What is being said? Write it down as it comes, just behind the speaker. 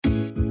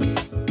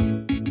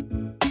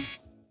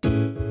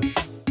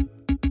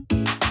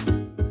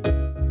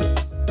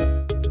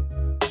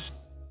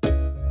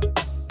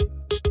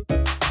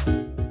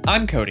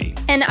I'm Cody.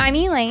 And I'm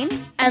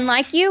Elaine. And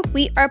like you,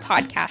 we are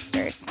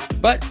podcasters.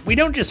 But we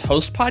don't just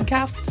host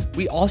podcasts,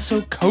 we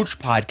also coach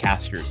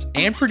podcasters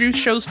and produce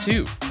shows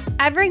too.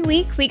 Every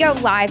week, we go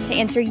live to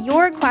answer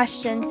your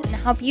questions and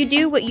help you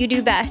do what you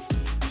do best,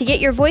 to get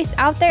your voice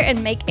out there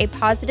and make a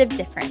positive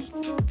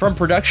difference. From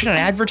production and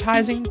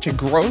advertising to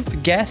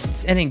growth,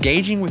 guests, and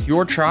engaging with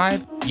your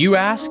tribe, you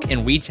ask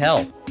and we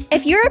tell.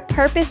 If you're a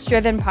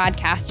purpose-driven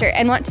podcaster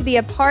and want to be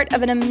a part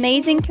of an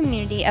amazing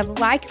community of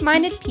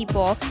like-minded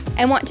people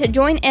and want to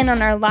join in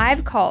on our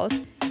live calls,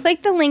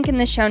 click the link in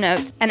the show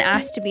notes and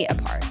ask to be a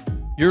part.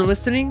 You're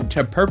listening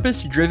to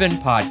Purpose Driven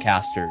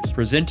Podcasters,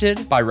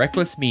 presented by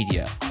Reckless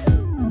Media.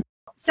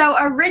 So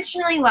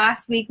originally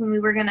last week when we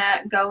were going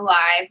to go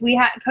live,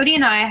 Cody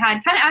and I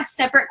had kind of asked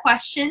separate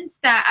questions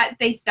that at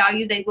face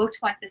value, they looked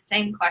like the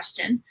same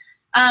question.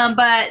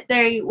 But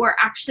they were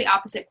actually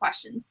opposite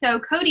questions. So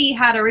Cody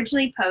had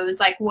originally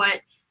posed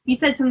you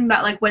said something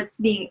about like what's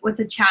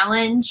a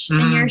challenge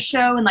in your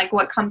show and like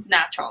what comes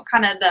natural,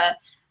 kind of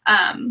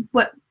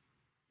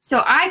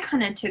so I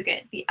kind of took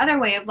it the other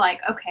way of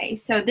like, okay,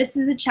 so this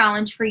is a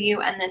challenge for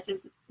you and this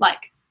is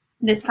like,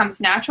 this comes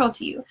natural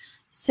to you.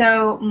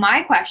 So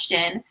my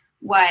question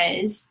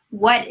was,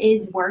 what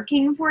is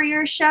working for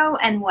your show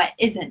and what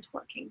isn't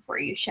working for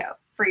your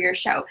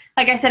show?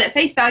 Like I said, at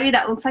face value,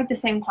 that looks like the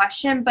same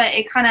question, but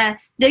it kind of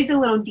digs a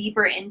little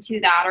deeper into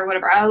that or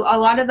whatever. A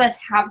lot of us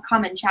have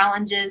common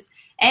challenges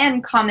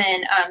and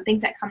common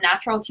things that come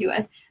natural to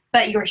us,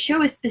 but your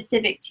show is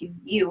specific to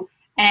you.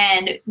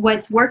 And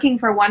what's working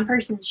for one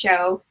person's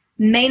show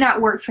may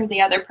not work for the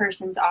other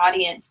person's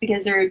audience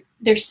because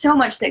there's so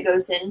much that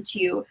goes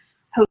into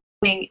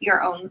hosting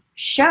your own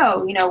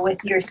show,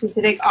 with your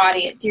specific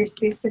audience, your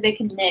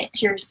specific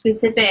niche, your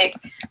specific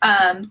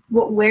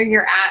where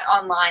you're at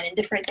online and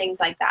different things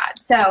like that.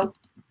 So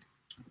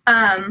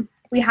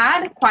we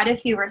had quite a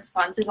few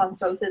responses on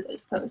both of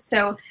those posts.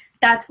 So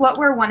that's what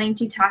we're wanting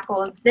to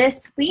tackle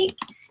this week.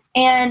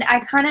 And I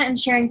kind of am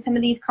sharing some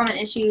of these common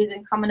issues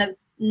and common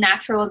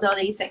natural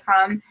abilities that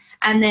come.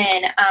 And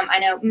then I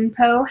know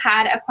Mpo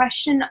had a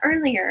question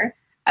earlier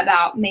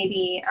about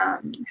maybe how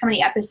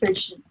many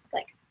episodes should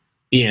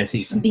be in a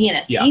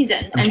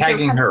season. I'm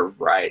tagging her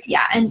right.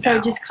 Yeah, and so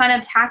now. Just kind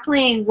of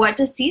tackling what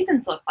does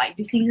seasons look like?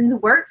 Do seasons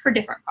work for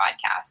different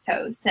podcast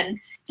hosts? And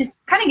just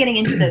kind of getting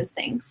into those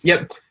things.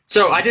 Yep.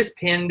 So I just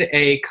pinned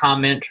a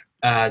comment.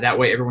 That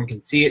way everyone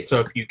can see it. So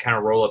if you kind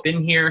of roll up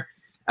in here,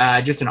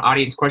 just an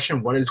audience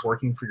question, what is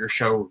working for your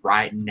show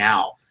right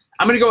now?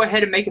 I'm going to go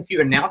ahead and make a few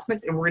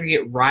announcements, and we're going to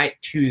get right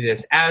to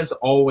this. As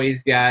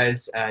always,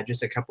 guys,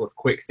 just a couple of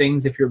quick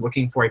things. If you're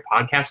looking for a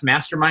podcast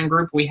mastermind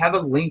group, we have a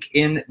link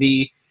in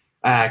the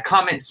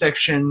comment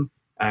section,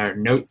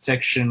 note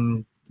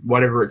section,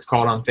 whatever it's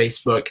called on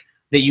Facebook,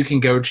 that you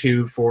can go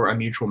to for a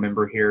mutual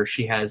member here.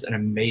 She has an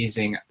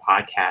amazing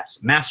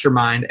podcast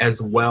mastermind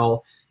as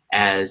well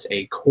as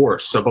a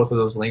course. So both of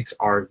those links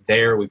are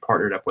there. We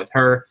partnered up with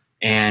her,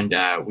 and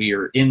we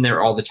are in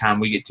there all the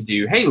time. We get to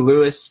do, hey,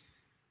 Lewis,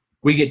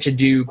 we get to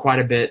do quite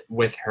a bit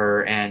with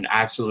her, and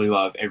I absolutely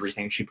love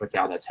everything she puts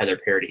out. That's Heather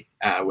Parody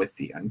with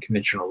the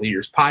Unconventional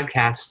Leaders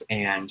podcast,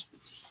 and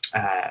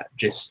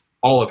just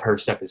all of her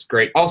stuff is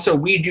great. Also,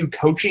 we do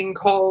coaching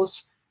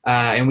calls,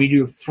 and we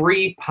do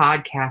free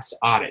podcast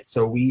audits.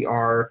 So we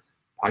are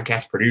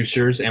podcast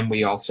producers, and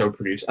we also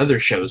produce other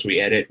shows.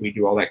 We edit, we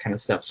do all that kind of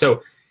stuff.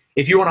 So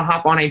if you want to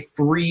hop on a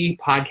free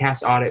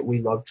podcast audit, we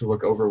love to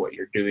look over what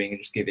you're doing and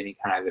just give any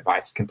kind of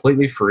advice.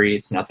 Completely free.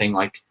 It's nothing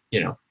like,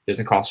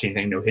 doesn't cost you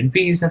anything, no hidden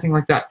fees, nothing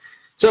like that.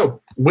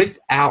 So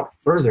without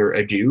further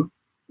ado,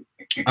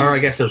 or I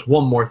guess there's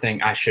one more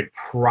thing I should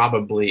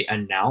probably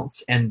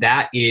announce, and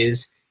that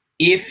is,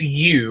 if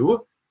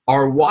you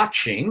are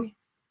watching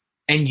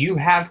and you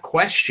have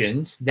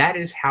questions, that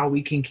is how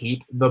we can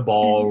keep the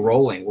ball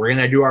rolling. We're going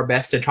to do our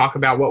best to talk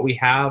about what we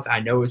have.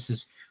 I know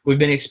we've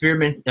been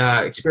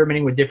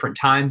experimenting with different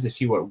times to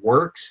see what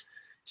works.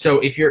 So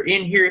if you're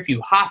in here, if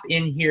you hop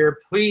in here,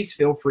 please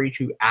feel free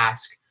to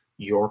ask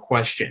your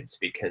questions,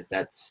 because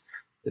that's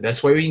the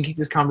best way we can keep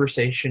this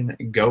conversation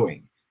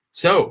going.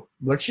 So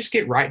let's just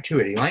get right to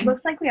it, Elaine.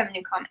 Looks like we have a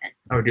new comment.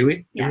 Oh, do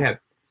we? Yeah. Do we have?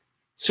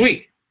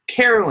 Sweet.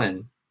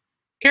 Carolyn,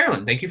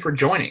 thank you for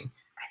joining.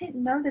 I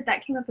didn't know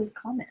that came up as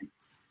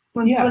comments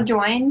when people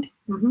joined.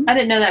 Mm-hmm. I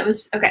didn't know that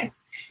was okay.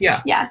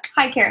 Yeah.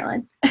 Hi,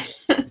 Carolyn.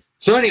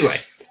 So anyway,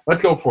 let's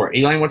go for it.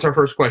 Elaine, what's our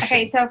first question?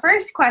 Okay, so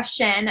first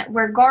question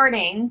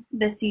regarding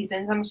the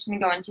seasons, I'm just going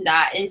to go into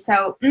that, is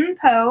so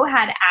Mpo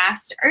had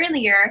asked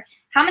earlier,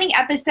 how many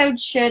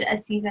episodes should a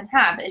season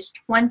have? Is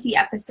 20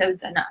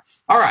 episodes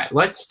enough? All right,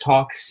 let's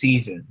talk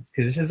seasons,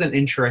 because this is an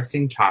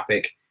interesting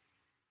topic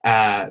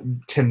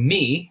to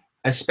me,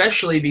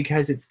 especially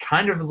because it's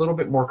kind of a little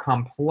bit more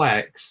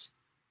complex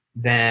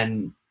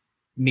than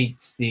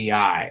meets the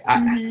eye.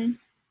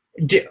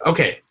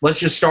 Okay, let's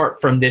just start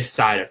from this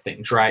side of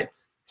things, right?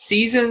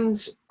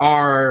 Seasons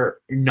are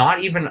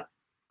not even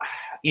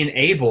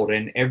enabled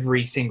in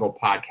every single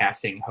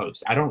podcasting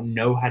host. I don't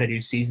know how to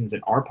do seasons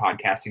in our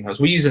podcasting host.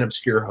 We use an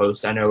obscure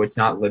host. I know it's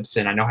not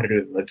Libsyn. I know how to do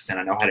it in Libsyn.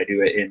 I know how to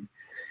do it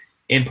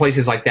in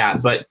places like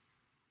that. But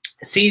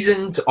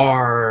seasons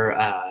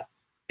are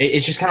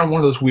it's just kind of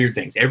one of those weird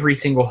things. Every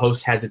single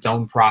host has its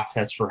own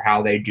process for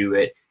how they do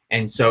it.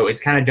 And so it's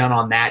kind of done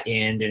on that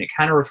end, and it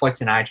kind of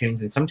reflects in iTunes.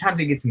 And sometimes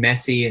it gets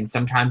messy, and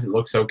sometimes it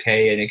looks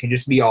okay, and it can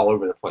just be all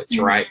over the place,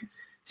 right?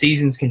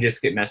 Seasons can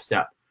just get messed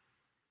up.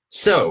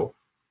 So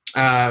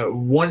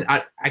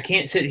I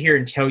can't sit here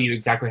and tell you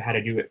exactly how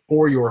to do it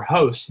for your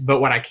host, but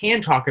what I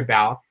can talk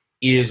about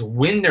is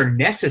when they're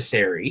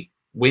necessary,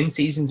 when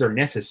seasons are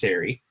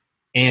necessary,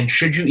 and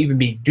should you even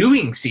be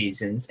doing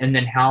seasons, and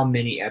then how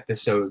many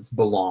episodes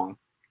belong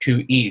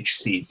to each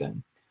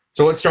season.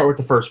 So let's start with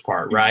the first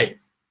part, right?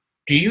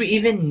 Do you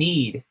even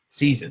need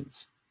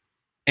seasons?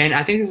 And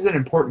I think this is an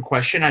important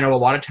question. I know a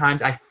lot of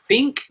times, I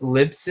think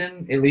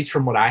Libsyn, at least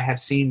from what I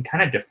have seen,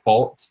 kind of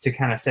defaults to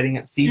kind of setting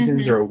up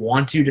seasons or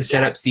wants you to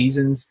set up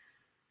seasons.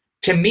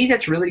 To me,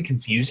 that's really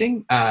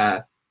confusing.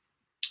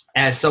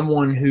 As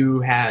someone who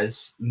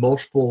has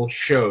multiple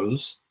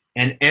shows,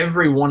 and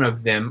every one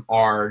of them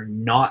are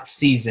not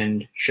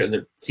seasoned,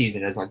 they're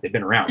seasoned as like they've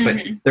been around, but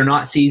they're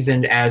not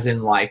seasoned as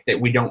in like that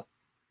we don't,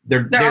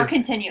 they're all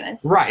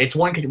continuous. Right. It's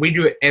we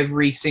do it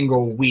every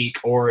single week,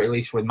 or at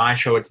least with my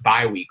show, it's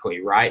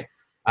bi-weekly, right?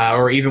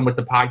 Or even with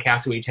the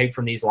podcast that we take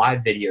from these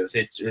live videos,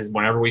 it's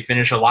whenever we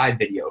finish a live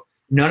video.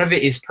 None of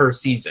it is per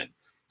season.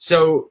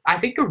 So I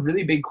think a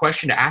really big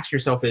question to ask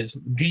yourself is,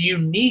 do you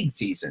need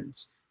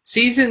seasons?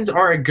 Seasons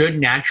are a good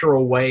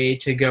natural way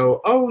to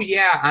go, oh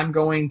yeah, I'm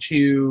going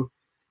to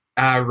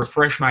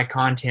refresh my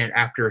content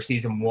after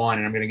season 1,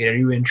 and I'm going to get a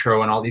new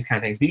intro and all these kind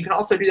of things. But you can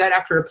also do that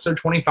after episode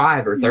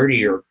 25 or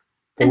 30 or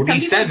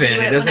 47.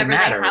 It doesn't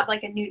matter. They have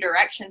like a new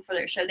direction for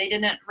their show. They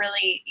didn't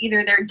really,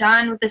 either they're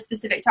done with the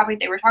specific topic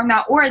they were talking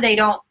about, or they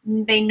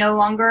no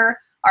longer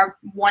are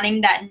wanting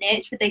that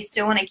niche, but they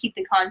still want to keep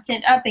the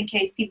content up in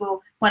case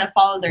people want to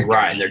follow their journey.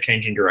 Right, and they're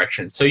changing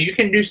directions. So you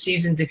can do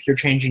seasons if you're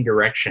changing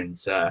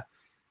directions.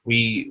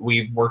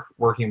 We've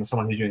working with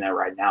someone who's doing that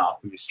right now,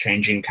 who's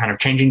changing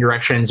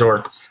directions,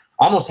 or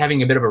almost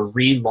having a bit of a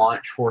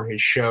relaunch for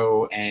his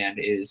show, and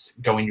is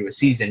going to a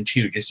season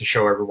 2 just to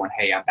show everyone,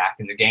 hey, I'm back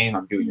in the game.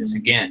 I'm doing this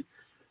again.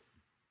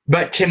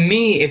 But to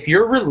me, if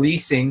you're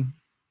releasing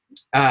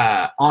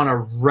on a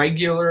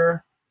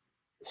regular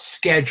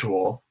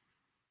schedule,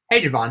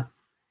 hey, Javon,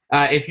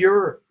 if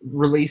you're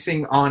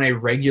releasing on a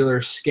regular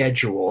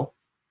schedule,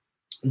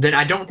 then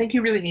I don't think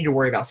you really need to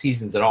worry about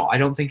seasons at all. I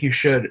don't think you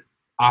should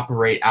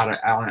operate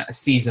on a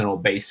seasonal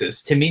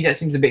basis. To me, that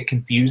seems a bit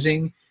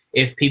confusing.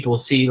 If people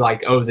see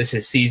like, oh, this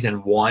is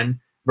season 1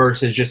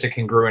 versus just a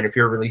congruent, if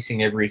you're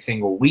releasing every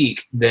single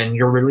week, then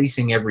you're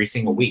releasing every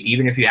single week.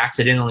 Even if you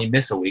accidentally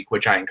miss a week,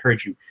 which I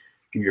encourage you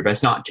to do your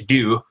best not to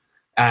do.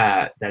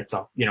 That's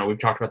we've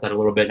talked about that a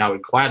little bit, and I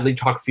would gladly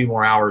talk a few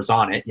more hours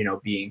on it,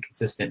 being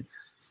consistent.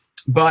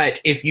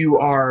 But if you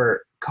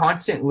are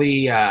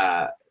constantly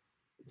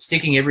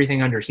sticking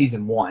everything under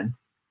season 1,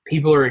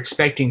 people are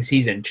expecting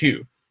season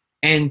 2.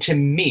 And to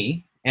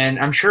me, and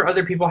I'm sure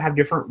other people have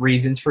different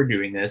reasons for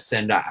doing this,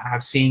 and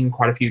I've seen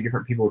quite a few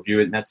different people do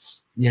it, and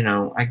that's,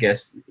 I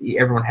guess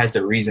everyone has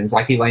their reasons.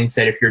 Like Elaine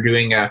said, if you're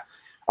doing a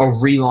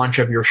relaunch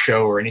of your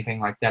show or anything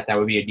like that, that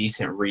would be a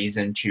decent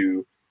reason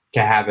to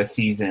have a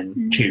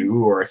season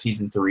 2 or a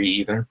season 3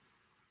 even.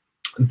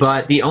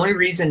 But the only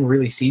reason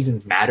really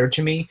seasons matter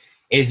to me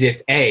is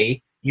if,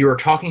 A, you are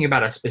talking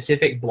about a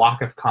specific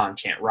block of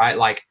content, right?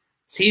 Like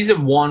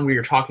season 1, we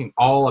were talking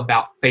all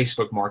about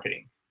Facebook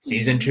marketing.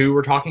 Season 2,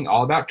 we're talking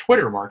all about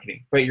Twitter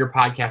marketing, but your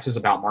podcast is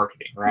about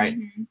marketing, right?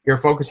 You're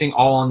focusing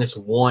all on this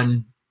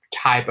one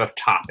type of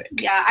topic.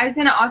 Yeah, I was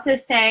going to also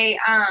say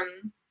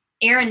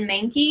Aaron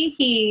Mahnke,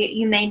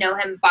 you may know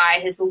him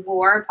by his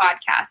Lore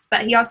podcast,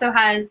 but he also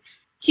has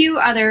 2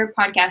 other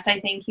podcasts.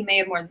 I think he may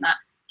have more than that.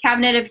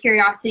 Cabinet of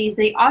Curiosities,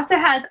 but he also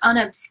has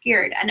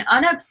Unobscured, and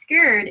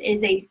Unobscured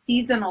is a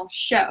seasonal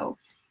show.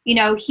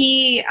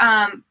 He,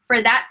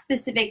 for that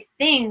specific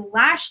thing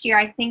last year,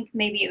 I think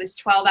maybe it was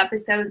 12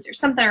 episodes or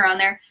something around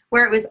there,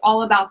 where it was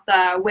all about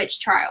the witch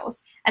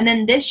trials. And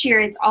then this year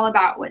it's all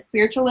about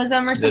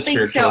spiritualism or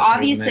something. So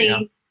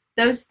obviously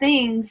those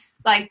things,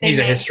 like he's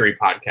a history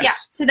podcast. Yeah.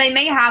 So they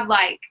may have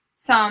like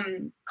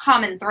some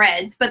common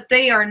threads, but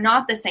they are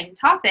not the same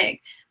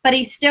topic, but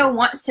he still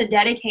wants to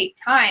dedicate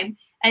time.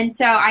 And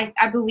so I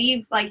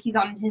believe like he's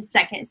on his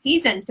 2nd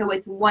season. So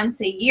it's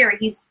once a year.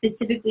 He's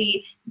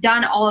specifically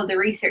done all of the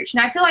research.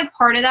 And I feel like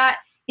part of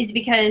that is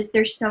because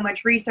there's so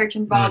much research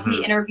involved.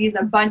 He interviews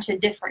a bunch of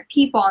different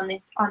people on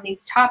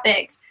these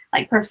topics,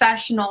 like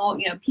professional,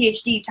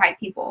 PhD type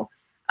people.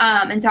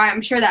 And so I'm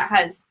sure that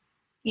has,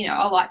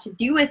 a lot to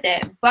do with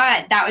it,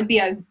 but that would be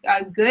a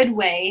good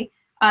way.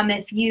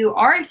 If you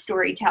are a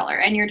storyteller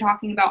and you're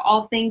talking about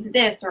all things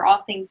this or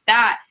all things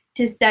that,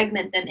 to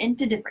segment them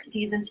into different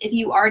seasons if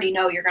you already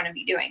know you're going to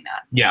be doing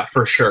that. Yeah,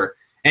 for sure.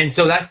 And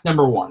so that's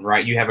number 1,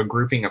 right? You have a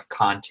grouping of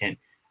content.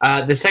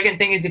 The second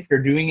thing is if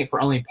you're doing it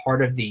for only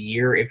part of the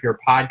year, if your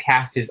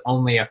podcast is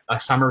only a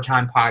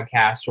summertime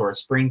podcast or a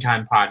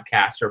springtime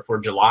podcast, or for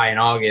July and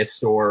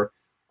August, or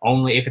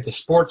only if it's a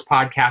sports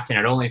podcast and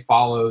it only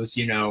follows,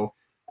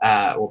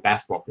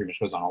 basketball pretty much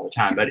goes on all the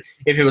time, but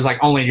if it was like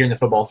only during the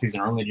football season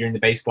or only during the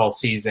baseball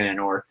season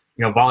or,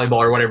 volleyball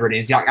or whatever it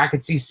is, I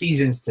could see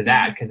seasons to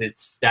that because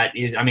it's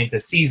a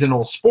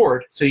seasonal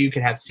sport, so you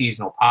could have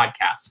seasonal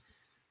podcasts.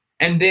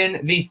 And then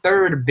the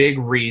third big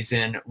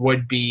reason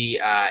would be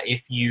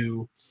if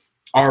you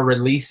are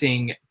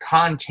releasing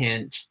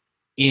content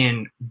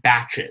in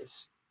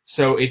batches.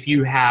 So if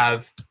you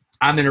have,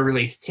 I'm going to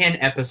release 10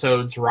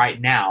 episodes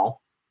right now,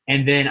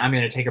 and then I'm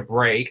going to take a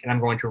break, and I'm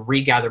going to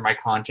regather my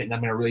content, and I'm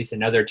going to release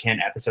another 10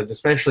 episodes,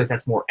 especially if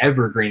that's more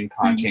evergreen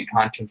content,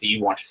 content that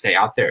you want to stay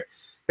out there.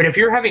 But if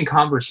you're having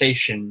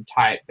conversation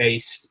type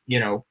based,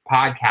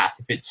 podcasts,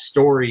 if it's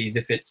stories,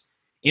 if it's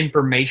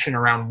information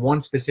around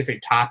one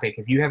specific topic,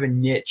 if you have a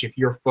niche, if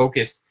you're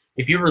focused,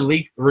 if you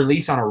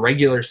release on a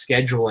regular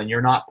schedule and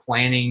you're not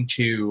planning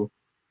to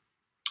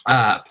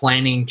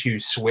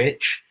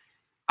switch,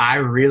 I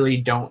really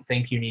don't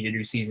think you need to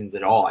do seasons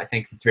at all. I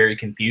think it's very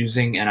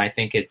confusing, and I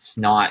think it's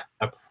not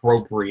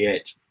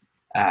appropriate.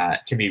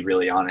 To be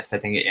really honest, I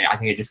think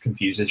it just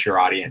confuses your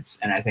audience,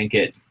 and I think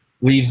it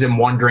leaves them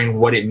wondering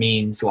what it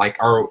means. Like,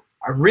 or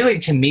really,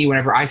 to me,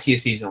 whenever I see a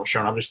seasonal show,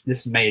 and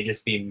this may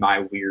just be my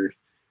weird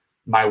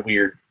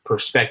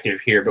perspective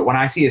here, but when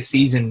I see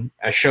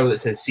a show that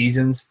says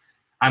seasons,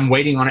 I'm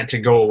waiting on it to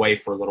go away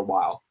for a little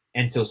while,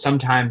 and so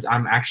sometimes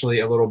I'm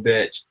actually a little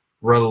bit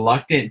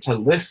reluctant to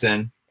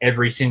listen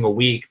every single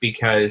week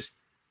because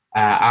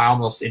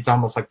it's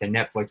almost like the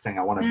Netflix thing.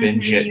 I want to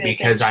binge it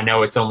because I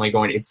know it's only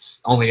going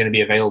to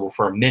be available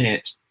for a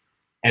minute,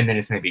 and then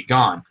it's going to be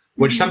gone.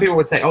 Which some people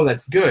would say, oh,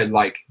 that's good,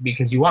 like,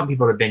 because you want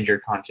people to binge your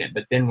content.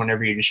 But then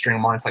whenever you just string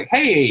them on, it's like,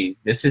 hey,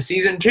 this is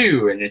season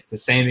 2, and it's the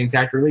same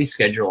exact release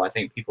schedule. I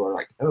think people are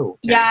like, oh. Okay.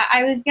 Yeah,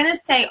 I was going to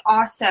say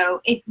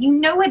also, if you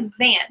know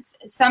advance,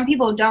 some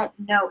people don't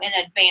know in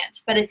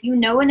advance, but if you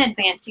know in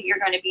advance that you're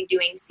going to be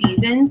doing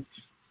seasons,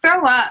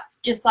 throw up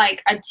just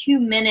like a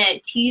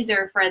 2-minute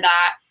teaser for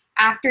that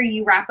after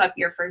you wrap up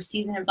your first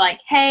season of like,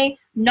 hey,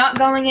 not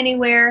going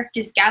anywhere,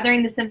 just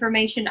gathering this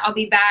information. I'll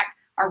be back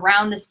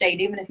around this date,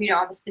 even if you don't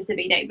have a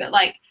specific date, but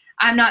like,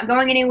 I'm not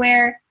going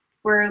anywhere.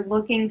 We're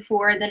looking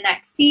for the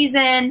next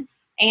season,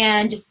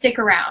 and just stick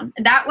around.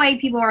 That way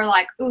people are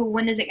like, ooh,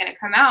 when is it going to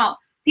come out?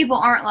 People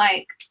aren't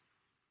like,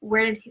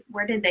 where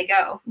did they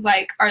go?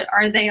 Like,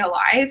 are they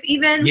alive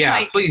even? Yeah,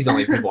 like, please don't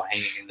leave people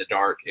hanging in the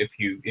dark if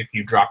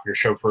you drop your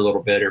show for a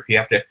little bit, or if you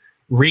have to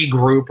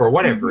regroup or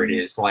whatever it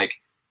is. Like,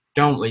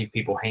 don't leave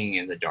people hanging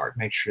in the dark.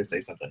 Make sure to say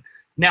something.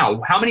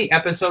 Now, how many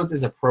episodes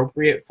is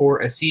appropriate for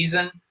a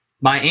season?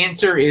 My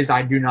answer is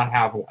I do not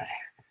have one.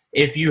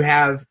 If you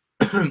are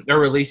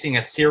releasing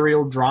a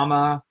serial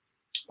drama,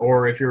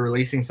 or if you're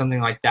releasing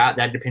something like that,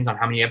 that depends on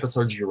how many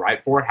episodes you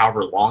write for it,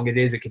 however long it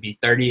is. It could be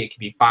 30, it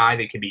could be 5,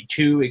 it could be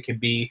 2, it could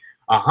be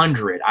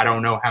 100. I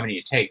don't know how many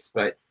it takes,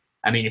 but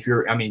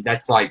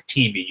that's like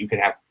TV. You could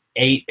have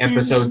 8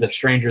 episodes of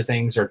Stranger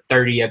Things or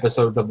 30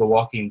 episodes of The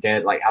Walking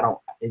Dead. Like,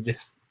 Well,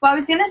 I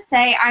was going to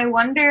say, I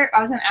was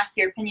going to ask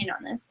your opinion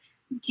on this.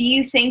 Do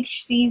you think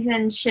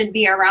seasons should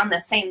be around the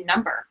same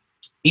number?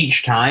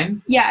 Each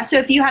time? Yeah, so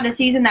if you had a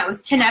season that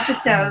was 10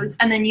 episodes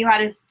and then you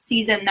had a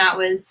season that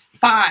was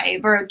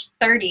 5 or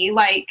 30,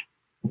 like...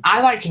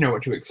 I like to know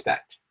what to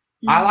expect.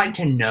 I like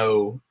to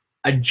know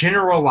a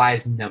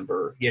generalized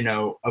number,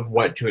 of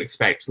what to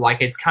expect.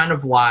 Like, it's kind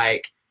of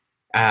like,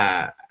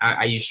 I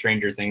use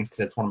Stranger Things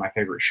because it's one of my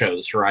favorite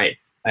shows, right?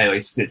 At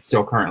least it's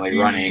still currently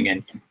running.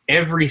 And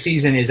every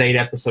season is 8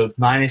 episodes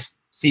minus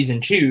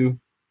season 2.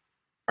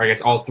 Or I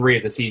guess all 3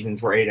 of the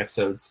seasons were 8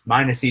 episodes,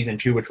 minus season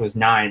 2, which was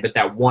 9. But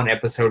that one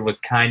episode was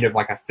kind of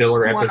like a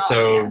filler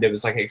episode that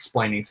was like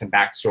explaining some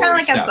backstory.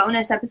 Kind of like a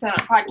bonus episode on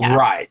a podcast.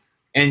 Right.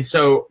 And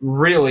so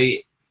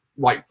really,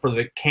 like for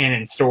the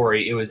canon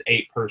story, it was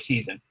 8 per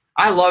season.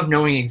 I love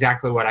knowing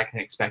exactly what I can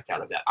expect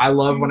out of that. I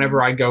love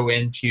whenever I go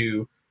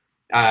into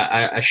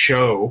a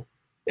show,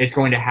 it's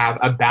going to have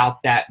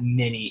about that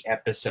many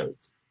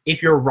episodes.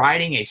 If you're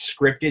writing a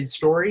scripted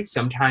story,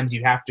 sometimes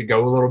you have to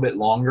go a little bit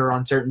longer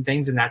on certain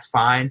things, and that's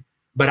fine.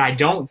 But I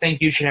don't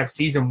think you should have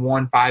season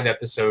 1 5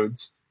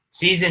 episodes.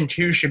 Season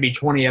 2 should be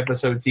 20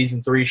 episodes.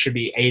 Season 3 should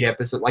be 8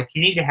 episodes. Like,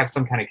 you need to have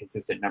some kind of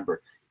consistent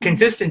number.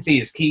 Consistency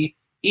is key,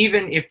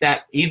 even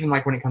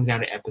like when it comes down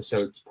to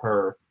episodes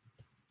per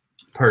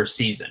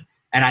season.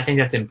 And I think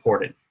that's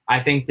important.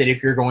 I think that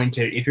if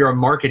you're a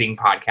marketing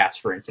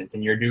podcast, for instance,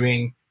 and you're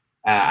doing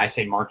I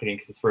say marketing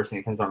because it's the first thing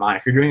that comes to my mind.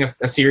 If you're doing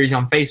a series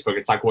on Facebook,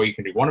 it's like, well, you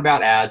can do one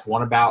about ads,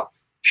 one about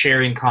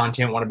sharing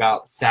content, one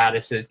about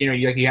statuses.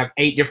 You have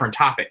 8 different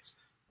topics.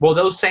 Well,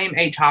 those same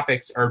 8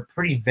 topics are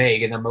pretty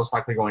vague, and they're most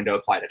likely going to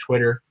apply to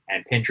Twitter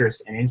and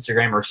Pinterest and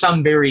Instagram, or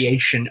some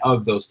variation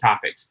of those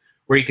topics,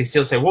 where you can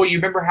still say, well, you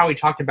remember how we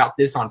talked about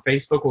this on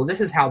Facebook? Well,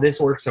 this is how this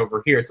works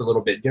over here. It's a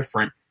little bit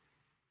different.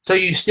 So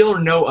you still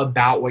know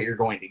about what you're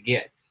going to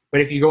get. But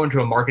if you go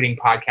into a marketing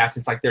podcast,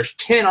 it's like there's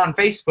 10 on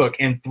Facebook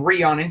and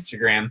 3 on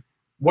Instagram.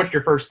 What's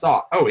your first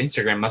thought? Oh,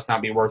 Instagram must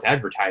not be worth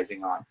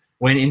advertising on.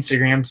 When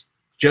Instagram's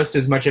just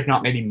as much, if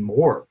not maybe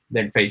more,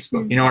 than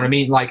Facebook. You know what I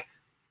mean? Like,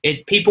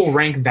 people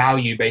rank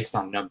value based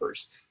on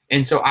numbers.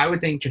 And so I would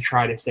think to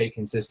try to stay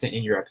consistent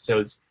in your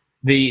episodes.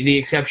 The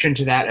exception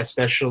to that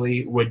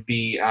especially would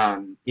be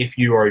if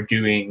you are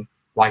doing,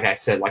 like I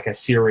said, like a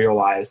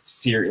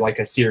serialized like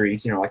a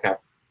series, like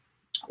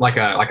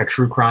a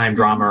true crime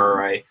drama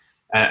or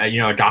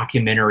a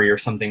documentary or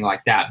something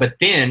like that. But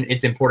then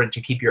it's important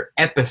to keep your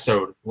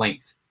episode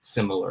length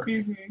similar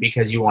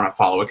because you want to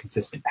follow a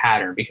consistent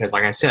pattern. Because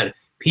like I said,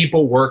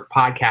 people work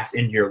podcasts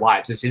into your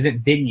lives. This isn't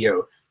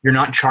video. You're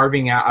not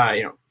carving out,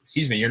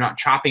 you're not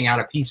chopping out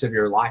a piece of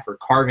your life or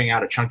carving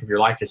out a chunk of your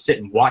life to sit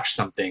and watch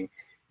something.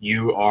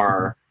 You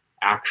are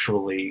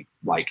actually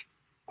like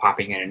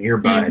popping in an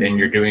earbud and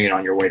you're doing it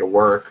on your way to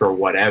work or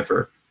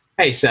whatever.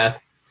 Hey,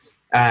 Seth,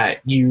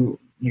 you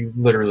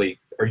literally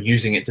are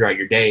using it throughout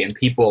your day, and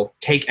people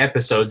take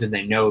episodes and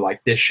they know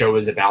like this show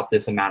is about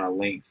this amount of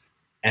length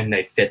and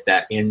they fit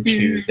that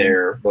into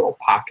their little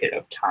pocket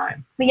of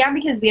time. But yeah,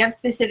 because we have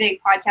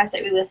specific podcasts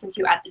that we listen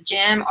to at the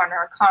gym, on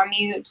our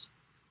commute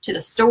to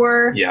the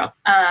store,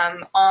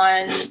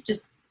 on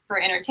just for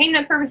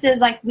entertainment purposes.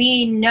 Like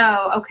we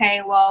know,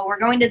 okay, well, we're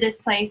going to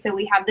this place, so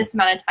we have this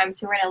amount of time,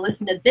 so we're going to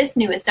listen to this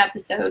newest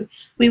episode.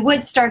 We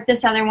would start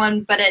this other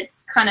one, but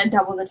it's kind of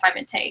double the time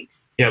it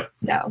takes. Yep.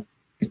 So.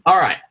 All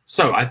right.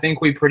 So I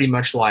think we pretty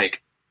much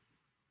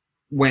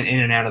went in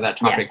and out of that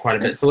topic quite a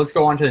bit. So let's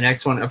go on to the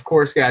next one. Of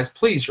course, guys,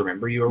 please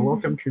remember you are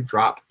welcome to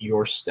drop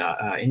your stuff,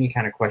 any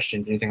kind of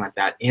questions, anything like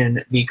that,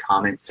 in the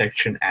comment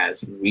section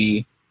as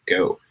we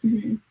go.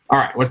 All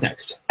right. What's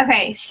next?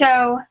 Okay.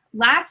 So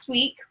last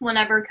week,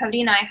 whenever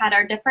Cody and I had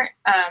our different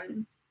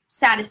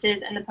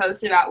statuses in the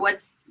post about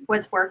what's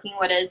working,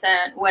 what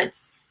isn't,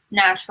 what's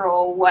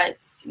natural,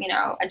 what's,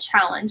 a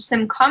challenge,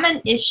 some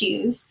common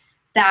issues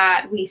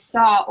that we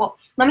saw. Well,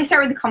 let me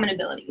start with the common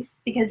abilities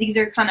because these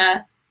are kind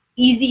of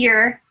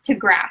easier to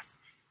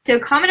grasp. So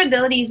common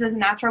abilities was a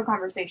natural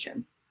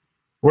conversation.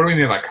 What do we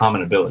mean by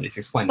common abilities?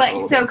 Explain that a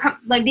little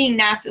bit. Being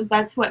natural,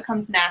 that's what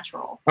comes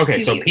natural.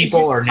 Okay, so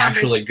people are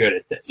naturally good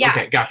at this. Yeah,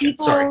 okay, gotcha.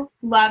 People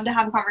love to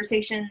have a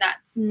conversation.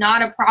 That's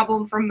not a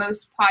problem for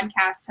most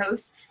podcast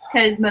hosts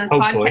because most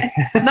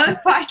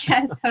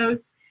podcast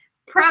hosts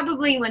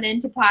probably went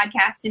into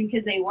podcasting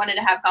because they wanted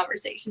to have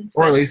conversations.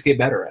 Or at least get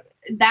better at it.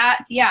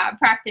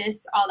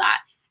 Practice, all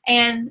that.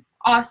 And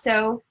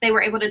also, they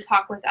were able to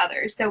talk with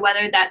others. So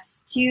whether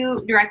that's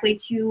directly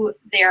to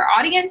their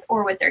audience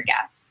or with their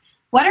guests.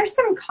 What are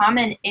some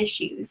common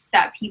issues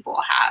that people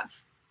have?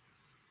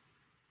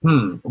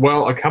 Well, what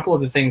are a couple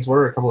of the things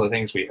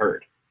we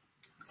heard?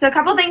 So a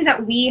couple of things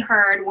that we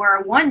heard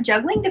were, one,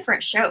 juggling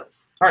different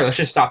shows. All right, let's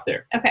just stop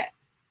there. Okay.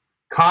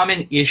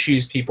 Common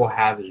issues people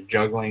have is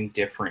juggling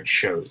different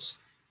shows.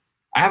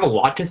 I have a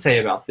lot to say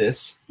about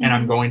this, and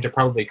I'm going to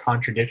probably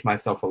contradict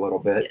myself a little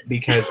bit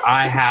because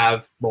I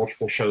have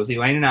multiple shows.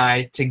 Elaine and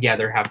I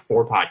together have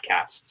 4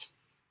 podcasts.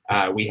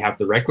 We have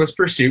The Reckless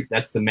Pursuit.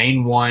 That's the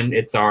main one.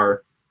 It's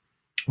our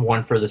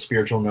one for the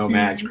spiritual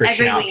nomads,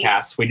 Christian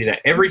outcasts. We do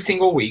that every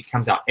single week.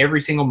 Comes out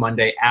every single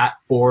Monday at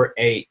 4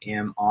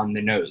 a.m. on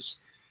the nose.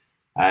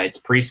 It's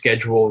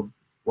pre-scheduled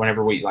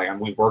whenever we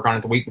work on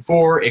it the week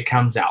before it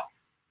comes out.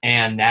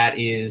 And that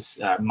is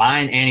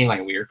mine and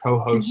Elaine. We are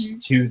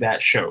co-hosts to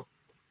that show.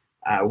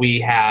 I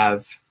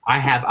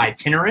have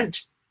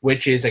Itinerant,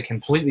 which is a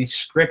completely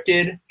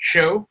scripted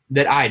show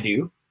that I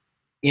do.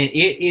 And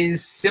it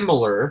is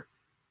similar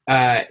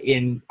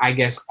in, I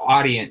guess,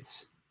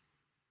 audience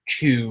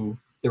to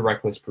The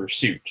Reckless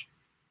Pursuit.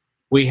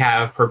 We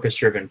have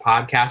Purpose-Driven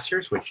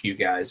Podcasters, which you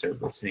guys are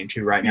listening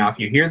to right now if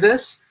you hear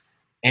this.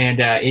 And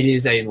it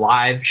is a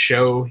live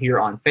show here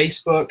on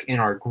Facebook in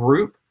our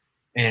group,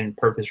 and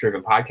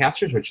Purpose-Driven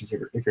Podcasters, which is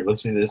if you're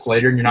listening to this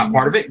later and you're not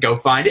part of it, go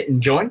find it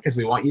and join because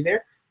we want you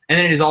there. And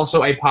then it is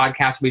also a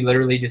podcast. We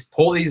literally just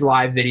pull these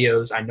live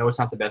videos. I know it's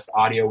not the best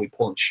audio. We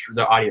pull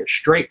the audio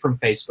straight from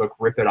Facebook,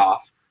 rip it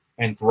off,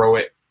 and throw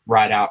it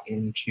right out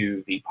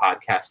into the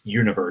podcast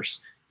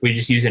universe. We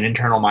just use an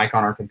internal mic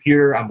on our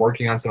computer. I'm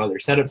working on some other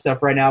setup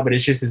stuff right now, but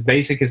it's just as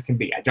basic as can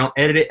be. I don't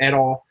edit it at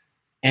all.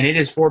 And it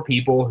is for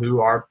people who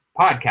are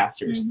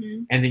podcasters.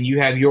 And then you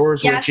have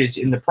yours, which is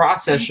in the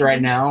process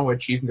right now,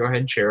 which you can go ahead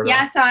and share.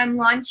 Yeah, so I'm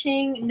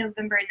launching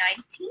November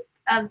 19th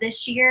of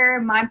this year,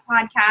 my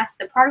podcast,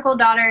 The Prodigal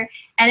Daughter,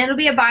 and it'll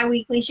be a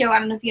bi-weekly show. I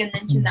don't know if you had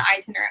mentioned the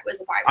Itinerant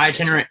was a bi-weekly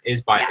Itinerant show.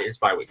 is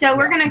bi-weekly. So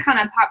we're going to kind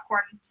of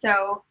popcorn.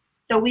 So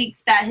the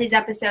weeks that his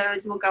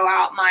episodes will go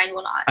out, mine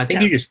will not. I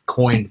think you just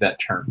coined that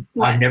term.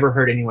 What? I've never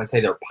heard anyone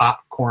say they're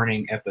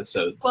popcorning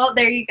episodes. Well,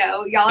 there you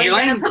go. Y'all are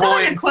going to put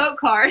on the quote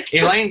card.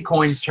 Elaine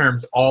coins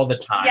terms all the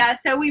time. Yeah,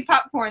 so we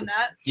popcorn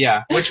that.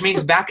 Yeah, which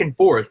means back and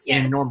forth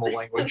in normal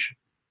language.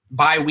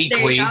 Bi-weekly.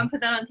 There you go.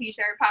 Put that on a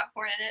t-shirt,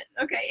 popcorn in it.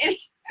 Okay.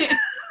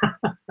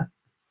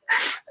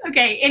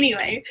 Okay,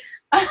 anyway.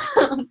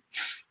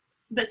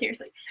 But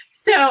seriously.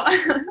 So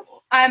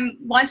I'm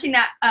launching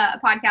that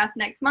podcast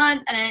next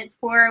month, and it's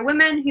for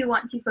women who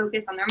want to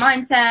focus on their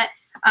mindset.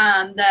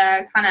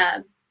 The kind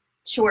of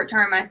short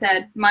term, I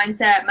said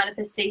mindset,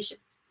 manifestation.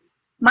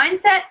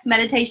 Mindset,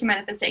 meditation,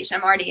 manifestation.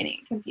 I'm already getting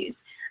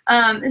confused.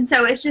 And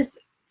so it's just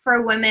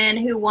for women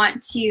who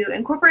want to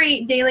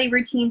incorporate daily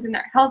routines and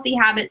their healthy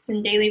habits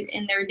in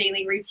their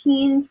daily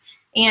routines,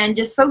 and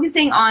just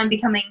focusing on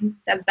becoming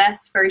the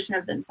best version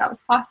of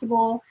themselves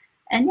possible.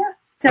 And yeah,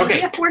 so we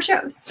have 4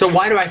 shows. So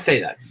why do I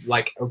say that?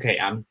 Like, okay,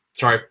 I'm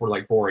sorry if we're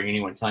like boring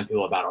anyone telling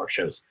people about our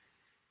shows.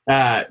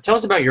 Tell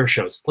us about your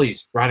shows,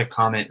 please. Write a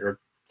comment or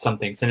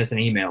something. Send us an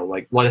email.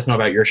 Like, let us know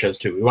about your shows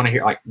too. We want to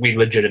hear. Like, we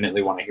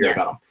legitimately want to hear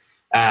about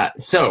them.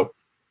 So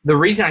the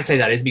reason I say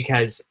that is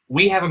because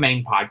we have a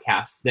main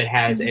podcast that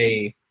has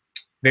a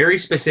very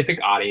specific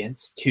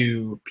audience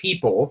to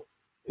people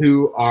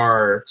who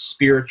are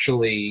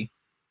spiritually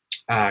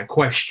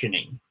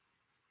questioning.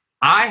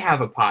 I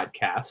have a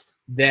podcast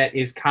that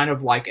is kind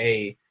of like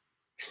a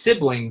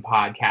sibling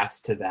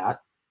podcast to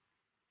that.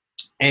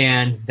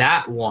 And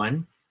that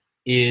one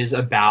is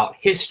about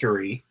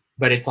history,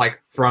 but it's like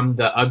from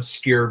the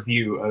obscure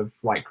view of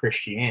like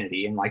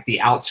Christianity and like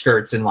the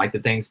outskirts and like the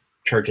things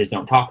churches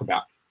don't talk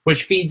about,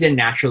 which feeds in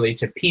naturally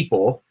to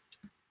people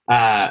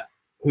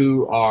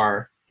who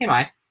are, hey,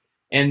 Mike,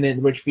 and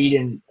then which feed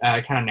in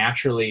kind of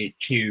naturally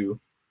to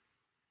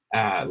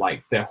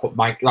like the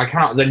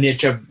kind of the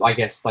niche of, I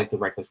guess, like the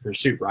Reckless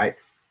Pursuit, right?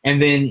 And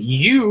then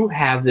you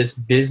have this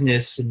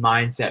business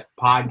mindset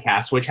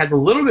podcast, which has a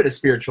little bit of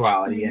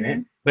spirituality in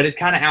it, but it's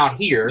kind of out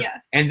here. Yeah.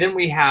 And then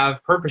we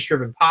have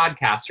Purpose-Driven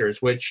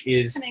Podcasters, which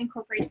is kind of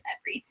incorporates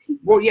everything.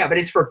 Well, yeah, but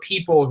it's for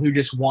people who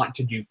just want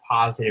to do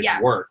positive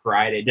work,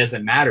 right? It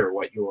doesn't matter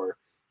what your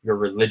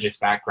religious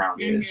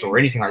background is or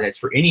anything like that. It's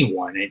for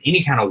anyone in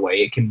any kind of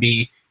way. It can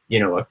be, you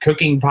know, a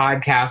cooking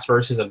podcast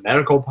versus a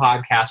medical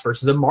podcast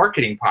versus a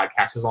marketing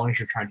podcast, as long as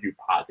you're trying to do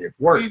positive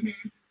work.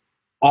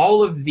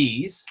 All of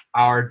these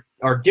are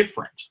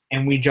different,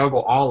 and we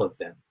juggle all of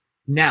them.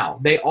 Now,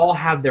 they all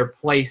have their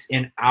place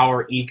in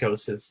our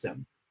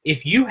ecosystem.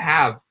 If you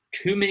have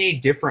too many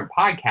different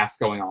podcasts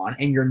going on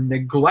and you're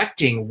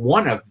neglecting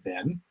one of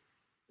them,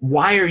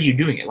 why are you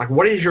doing it? Like,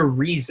 what is your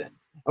reason?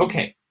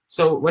 Okay,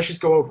 so let's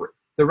just go over it.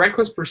 The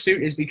Reckless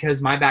Pursuit is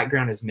because my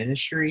background is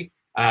ministry.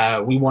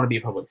 We want to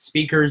be public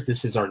speakers.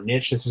 This is our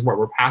niche. This is what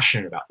we're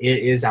passionate about. It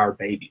is our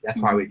baby.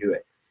 That's why we do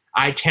it.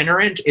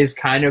 Itinerant is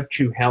kind of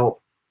to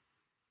help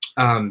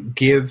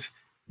give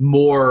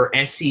more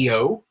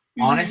SEO,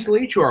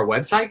 honestly, to our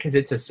website, because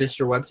it's a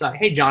sister website.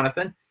 Hey,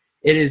 Jonathan,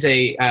 it is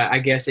I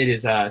guess it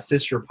is a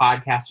sister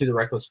podcast to the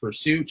Reckless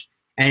Pursuit,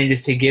 and it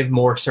is to give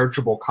more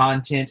searchable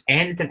content,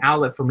 and it's an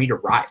outlet for me to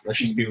write. Let's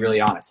just be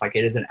really honest. Like,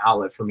 it is an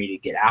outlet for me to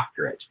get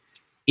after it.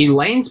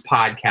 Elaine's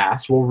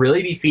podcast will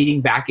really be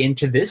feeding back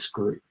into this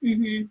group.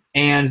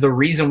 And the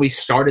reason we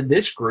started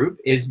this group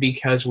is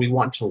because we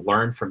want to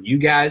learn from you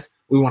guys.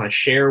 We want to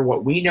share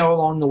what we know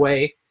along the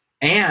way,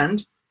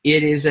 and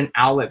it is an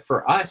outlet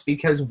for us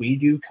because we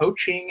do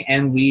coaching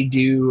and we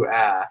do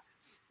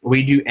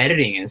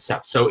editing and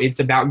stuff. So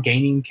it's about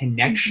gaining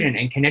connection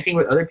and connecting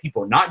with other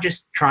people, not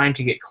just trying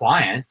to get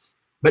clients,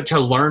 but to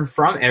learn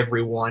from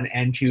everyone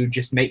and to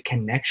just make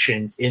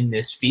connections in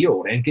this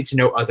field and get to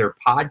know other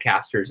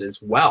podcasters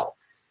as well.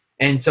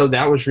 And so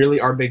that was really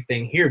our big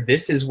thing here.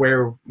 This is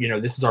where, you know,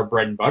 this is our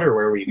bread and butter,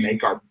 where we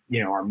make our,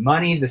 you know, our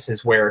money. This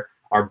is where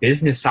our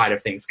business side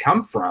of things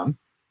come from.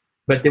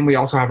 But then we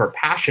also have our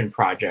passion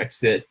projects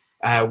that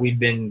we've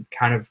been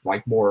kind of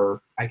like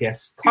more, I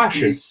guess,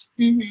 cautious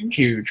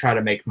to try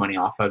to make money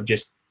off of,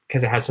 just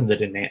because it has some of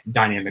the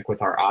dynamic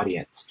with our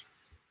audience.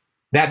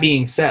 That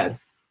being said,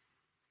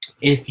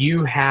 if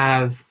you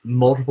have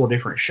multiple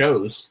different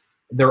shows,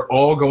 they're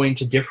all going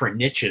to different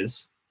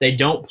niches. They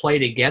don't play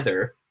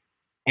together.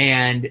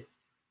 And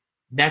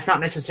that's not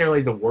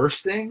necessarily the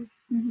worst thing,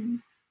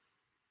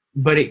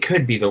 but it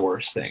could be the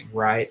worst thing,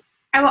 right?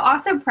 I will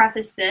also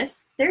preface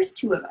this. There's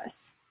 2 of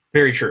us.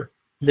 Very true.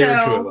 There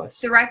are 2 of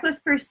us. The Reckless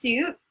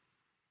Pursuit,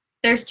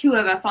 there's 2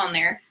 of us on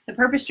there. The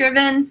Purpose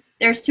Driven,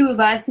 there's 2 of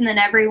us, and then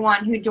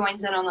everyone who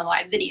joins in on the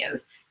live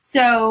videos.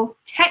 So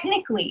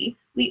technically,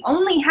 we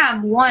only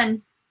have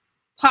one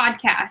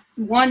podcast,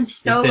 one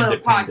solo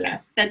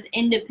podcast that's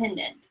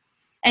independent.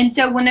 And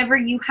so whenever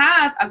you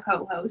have a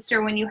co-host,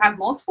 or when you have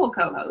multiple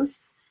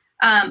co-hosts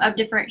of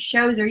different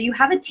shows, or you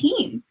have a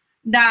team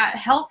that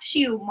helps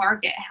you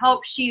market,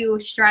 helps you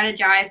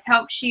strategize,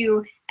 helps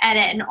you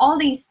edit, and all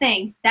these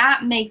things,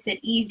 that makes it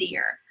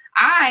easier.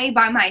 I,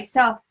 by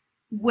myself,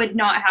 would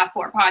not have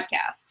 4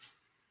 podcasts.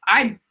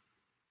 I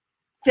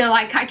feel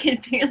like I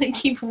could barely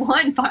keep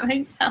one by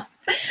myself.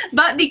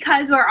 But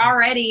because we're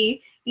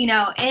already, you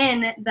know,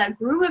 in the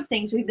groove of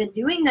things, we've been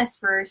doing this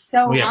for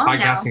so long now.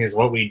 Podcasting is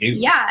what we do.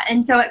 Yeah,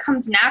 and so it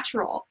comes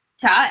natural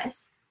to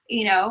us,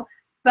 you know.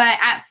 But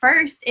at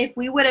first, if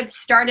we would have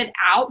started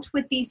out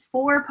with these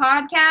 4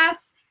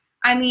 podcasts,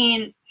 I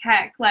mean,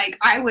 heck, like,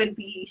 I would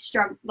be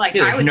struggling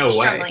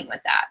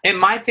with that. And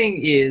my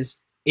thing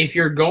is, if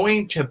you're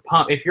going to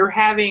if you're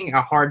having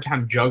a hard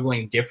time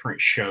juggling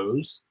different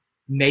shows,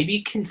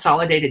 maybe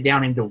consolidate it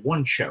down into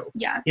one show.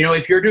 Yeah. You know,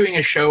 if you're doing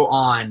a show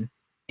on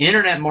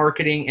internet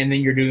marketing and then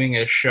you're doing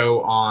a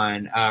show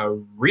on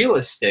real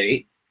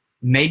estate,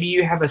 maybe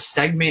you have a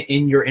segment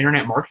in your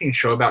internet marketing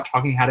show about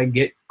talking how to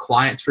get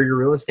clients for your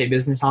real estate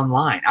business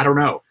online. I don't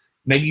know.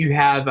 Maybe you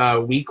have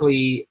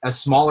a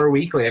smaller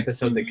weekly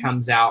episode that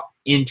comes out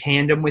in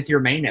tandem with your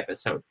main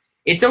episode.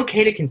 It's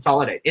okay to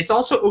consolidate. It's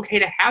also okay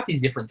to have these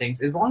different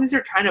things as long as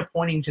they're kind of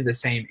pointing to the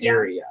same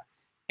area.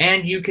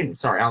 And you can,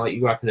 sorry, I'll let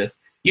you go after this.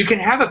 You can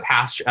have a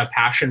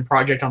passion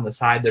project on the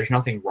side. There's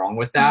nothing wrong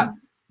with that.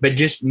 But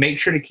just make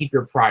sure to keep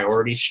your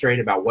priorities straight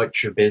about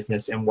what's your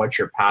business and what's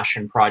your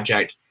passion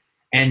project,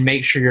 and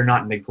make sure you're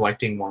not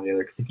neglecting one or the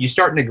other. Because if you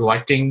start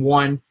neglecting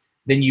one,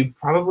 then you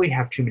probably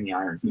have too many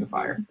irons in the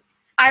fire.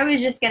 I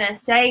was just going to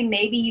say,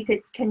 maybe you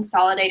could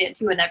consolidate it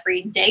to an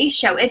everyday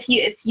show if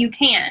you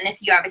can,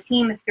 if you have a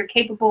team, if you're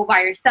capable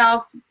by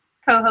yourself,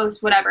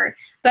 co-host, whatever.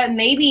 But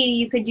maybe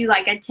you could do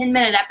like a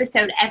 10-minute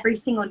episode every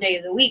single day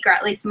of the week, or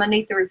at least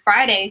Monday through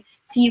Friday,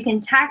 so you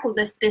can tackle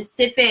the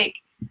specific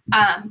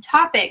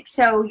topic,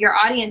 so your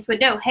audience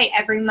would know, hey,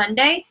 every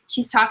Monday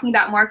she's talking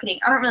about marketing.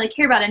 I don't really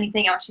care about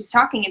anything else she's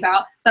talking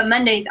about, but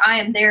Mondays I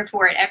am there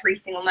for it every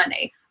single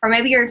Monday. Or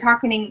maybe you're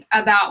talking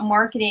about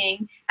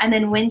marketing, and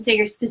then Wednesday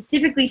you're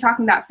specifically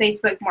talking about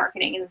Facebook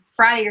marketing, and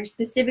Friday you're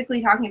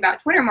specifically talking about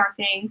Twitter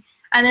marketing,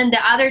 and then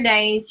the other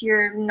days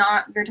you're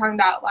talking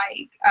about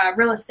like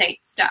real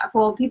estate stuff.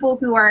 Well, people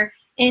who are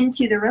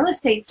into the real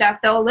estate stuff,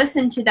 they'll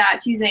listen to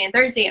that Tuesday and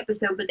Thursday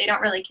episode, but they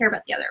don't really care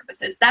about the other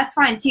episodes. That's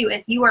fine too,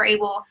 if you are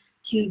able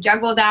to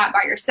juggle that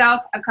by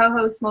yourself, a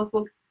co-host,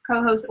 multiple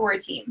co-hosts, or a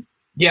team.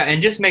 Yeah,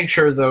 and just make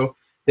sure though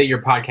that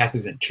your podcast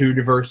isn't too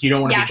diverse. You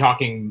don't want to be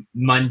talking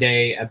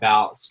Monday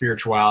about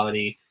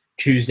spirituality,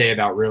 Tuesday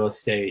about real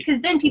estate,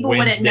 because then people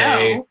Wednesday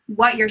wouldn't know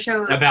what your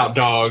show is about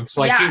dogs.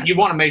 Like you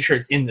want to make sure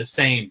it's in the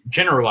same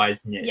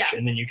generalized niche,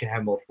 and then you can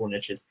have multiple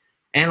niches.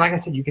 And like I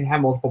said, you can have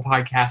multiple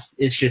podcasts.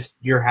 It's just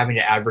you're having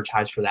to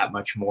advertise for that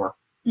much more.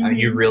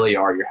 You really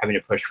are. You're having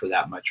to push for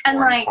that much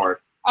more. And it's hard.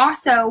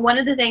 Also, one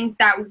of the things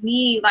that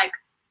we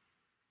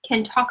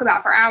can talk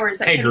about for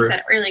hours, like I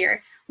said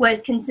earlier,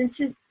 was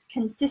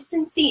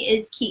consistency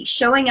is key.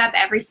 Showing up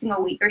every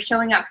single week, or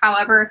showing up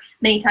however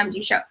many times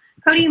you show.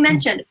 Cody, you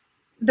mentioned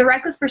the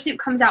Reckless Pursuit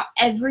comes out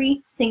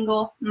every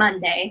single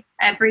Monday,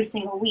 every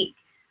single week.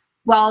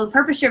 While the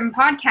Purpose Driven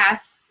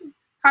podcast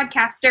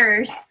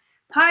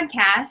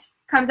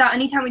comes out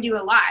anytime we do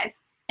a live.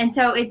 And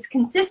so it's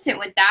consistent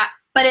with that,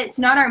 but it's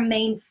not our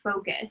main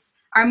focus.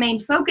 Our main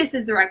focus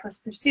is the Reckless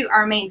Pursuit.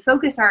 Our main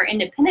focus are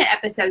independent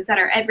episodes that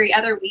are every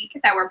other week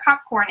that we're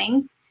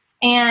popcorning.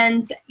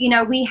 And,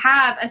 we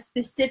have a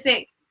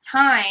specific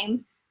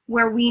time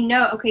where we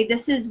know, okay,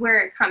 this is where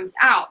it comes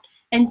out.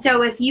 And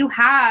so if you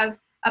have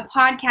a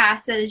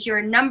podcast that is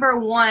your number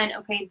one,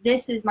 okay,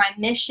 this is my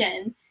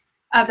mission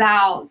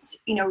about,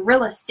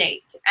 real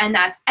estate, and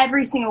that's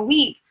every single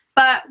week.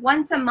 But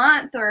once a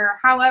month, or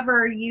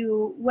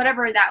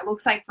whatever that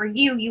looks like for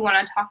you, you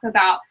want to talk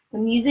about the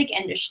music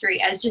industry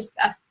as just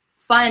a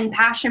fun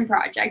passion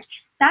project.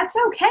 That's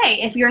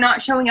okay if you're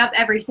not showing up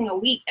every single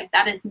week, if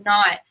that is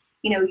not,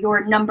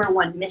 your number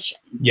one mission.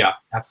 Yeah,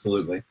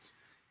 absolutely.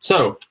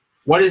 So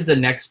what is the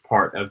next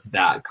part of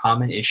that?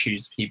 Common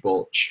issues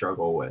people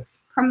struggle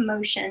with.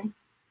 Promotion.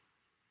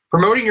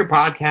 Promoting your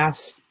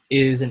podcast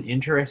is an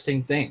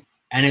interesting thing,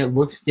 and it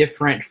looks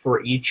different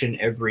for each and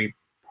every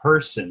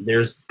person.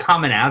 There's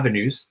common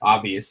avenues,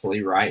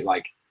 obviously, right?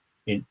 Like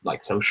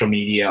social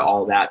media,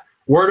 all that.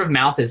 Word of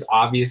mouth is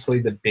obviously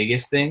the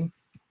biggest thing.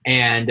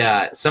 And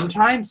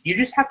sometimes you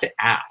just have to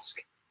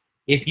ask.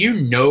 If you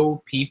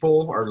know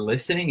people are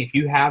listening, if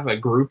you have a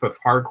group of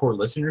hardcore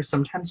listeners,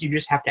 sometimes you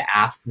just have to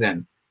ask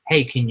them,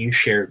 hey, can you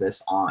share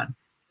this on?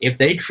 If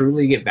they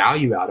truly get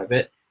value out of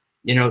it,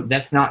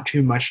 that's not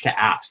too much to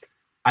ask.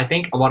 I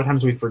think a lot of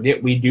times we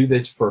forget we do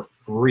this for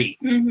free.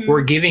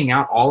 We're giving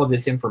out all of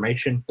this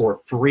information for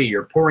free.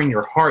 You're pouring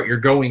your heart. You're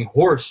going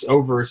hoarse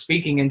over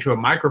speaking into a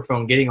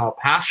microphone, getting all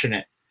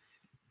passionate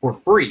for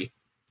free.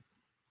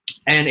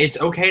 And it's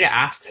okay to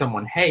ask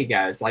someone, hey,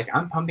 guys,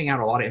 I'm pumping out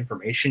a lot of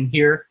information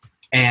here,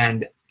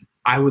 and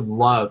I would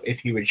love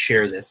if you would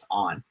share this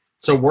on.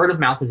 So word of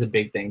mouth is a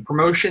big thing.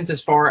 Promotions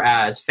as far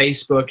as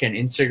Facebook and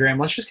Instagram,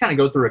 let's just kind of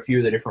go through a few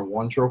of the different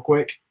ones real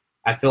quick.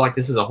 I feel like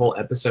this is a whole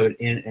episode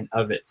in and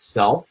of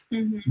itself.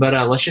 But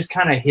let's just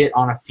kind of hit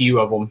on a few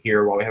of them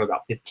here while we have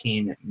about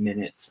 15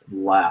 minutes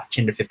left,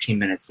 10 to 15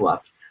 minutes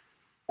left.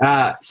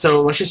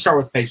 So let's just start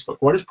with Facebook.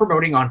 What does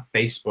promoting on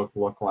Facebook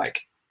look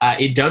like?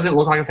 It doesn't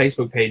look like a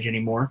Facebook page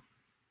anymore.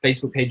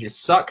 Facebook pages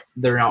suck.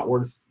 They're not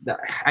worth that.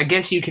 I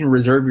guess you can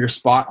reserve your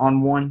spot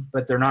on one,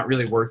 but they're not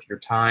really worth your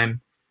time.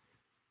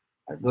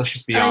 Let's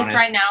just be honest.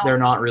 Right now. They're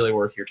not really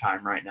worth your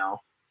time right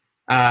now.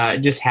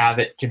 Just have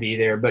it to be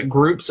there. But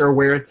groups are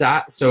where it's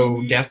at.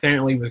 So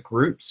definitely with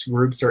groups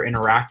are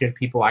interactive.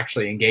 People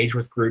actually engage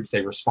with groups.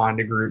 They respond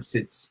to groups.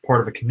 It's part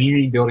of a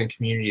community. Building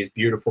community is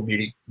beautiful.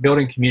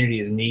 Building community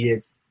is needed.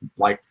 It's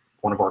like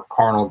one of our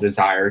carnal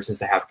desires is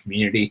to have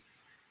community.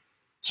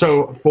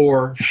 So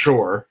for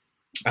sure,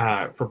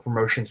 for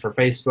promotions for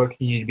Facebook,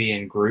 you need to be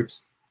in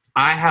groups.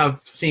 I have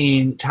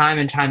seen time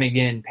and time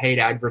again paid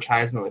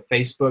advertisement with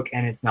Facebook,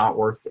 and it's not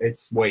worth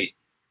its weight.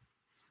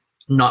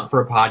 Not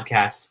for a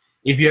podcast.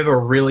 If you have a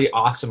really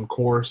awesome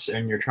course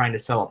and you're trying to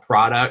sell a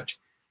product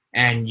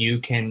and you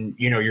can,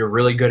 you're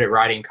really good at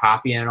writing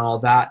copy and all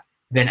that,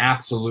 then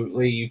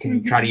absolutely you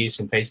can try to use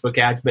some Facebook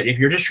ads. But if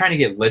you're just trying to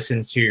get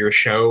listens to your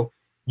show,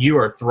 you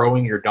are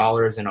throwing your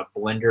dollars in a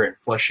blender and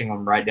flushing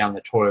them right down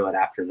the toilet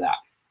after that.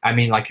 I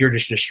mean, like, you're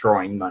just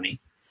destroying money.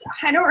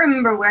 I don't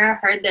remember where I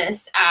heard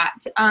this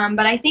at,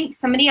 but I think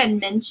somebody had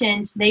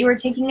mentioned they were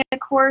taking a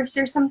course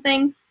or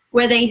something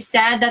where they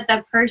said that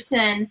the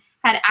person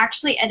had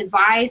actually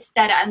advised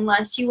that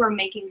unless you were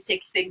making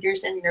six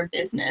figures in your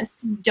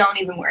business, don't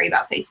even worry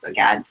about Facebook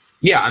ads.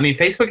 Yeah, I mean,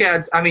 Facebook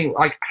ads, I mean,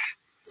 like,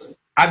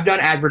 I've done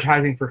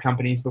advertising for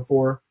companies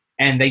before,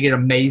 and they get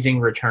amazing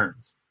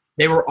returns.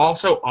 They were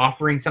also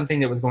offering something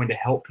that was going to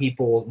help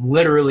people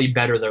literally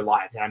better their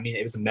lives. And I mean,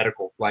 it was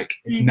medical, like,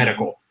 it's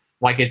medical.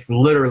 Like, it's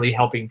literally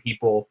helping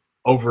people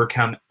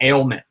overcome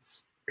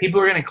ailments. People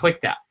are going to click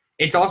that.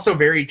 It's also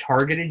very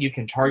targeted. You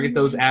can target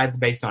those ads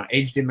based on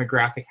age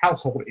demographic,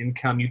 household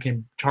income. You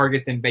can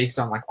target them based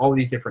on, like, all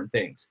these different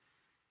things.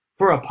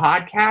 For a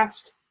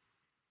podcast,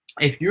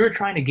 if you're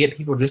trying to get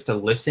people just to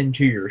listen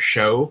to your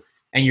show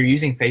and you're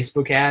using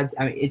Facebook ads,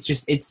 I mean,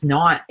 it's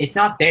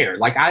not there.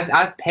 Like,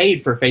 I've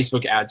paid for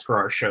Facebook ads for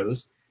our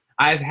shows.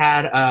 I've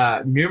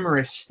had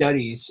numerous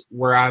studies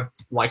where I've,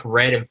 like,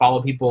 read and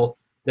followed people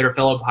that are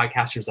fellow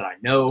podcasters that I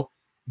know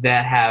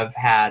that have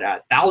had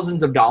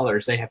thousands of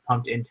dollars they have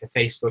pumped into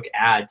Facebook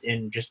ads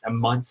in just a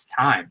month's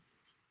time.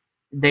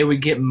 They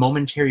would get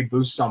momentary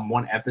boosts on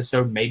one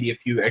episode, maybe a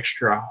few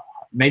extra,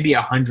 maybe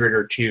 100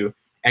 or two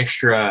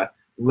extra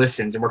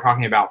listens. And we're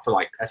talking about for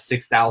like a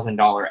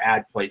 $6,000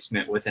 ad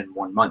placement within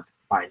 1 month,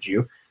 mind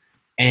you.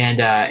 And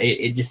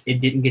it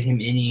didn't get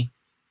him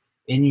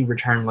any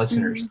return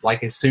listeners.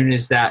 Like, as soon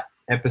as that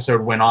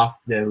episode went off,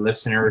 the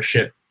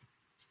listenership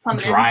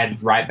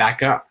dried right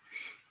back up.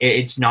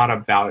 It's not a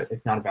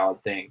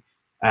valid thing.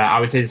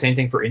 I would say the same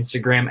thing for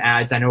Instagram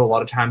ads. I know a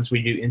lot of times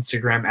we do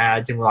Instagram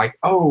ads and we're like,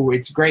 oh,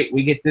 it's great,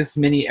 we get this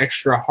many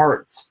extra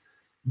hearts.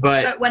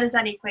 But what does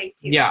that equate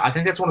to? Yeah, I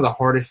think that's one of the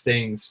hardest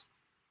things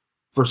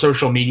for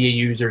social media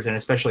users and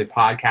especially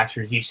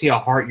podcasters. You see a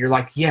heart, you're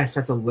like, yes,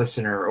 that's a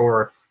listener,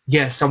 or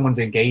yes, someone's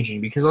engaging.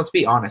 Because let's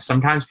be honest,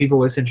 sometimes people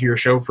listen to your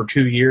show for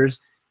 2 years.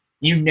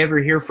 You never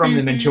hear from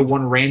them until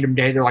one random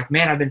day. They're like,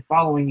 man, I've been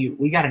following you.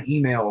 We got an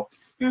email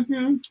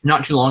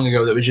not too long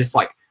ago that was just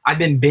like, I've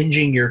been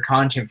binging your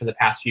content for the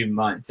past few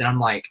months. And I'm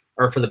like,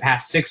 or for the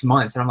past 6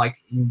 months. And I'm like,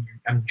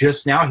 I'm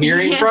just now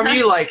hearing from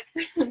you. Like,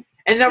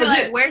 and that was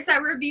like, it. Where's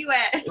that review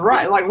at?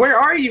 Right. Like, where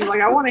are you?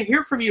 Like, I want to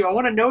hear from you. I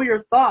want to know your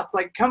thoughts.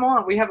 Like, come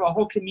on. We have a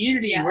whole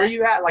community. Yeah. Where are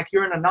you at? Like,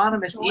 you're an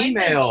anonymous Join the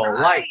email. tribe.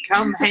 Like,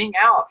 come hang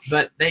out.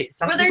 But They're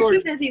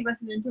too busy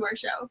listening to our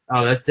show.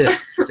 Oh, that's it.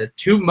 Just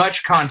too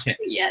much content.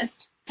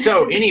 Yes.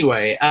 So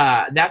anyway,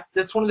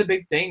 that's one of the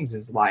big things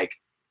is, like,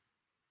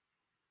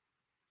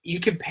 you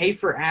can pay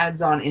for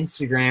ads on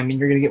Instagram and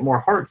you're going to get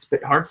more hearts,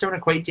 but hearts don't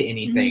equate to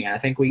anything. And I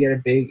think we get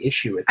a big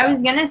issue with that. I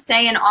was going to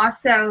say, and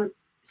also,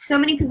 so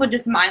many people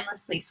just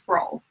mindlessly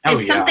scroll.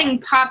 If something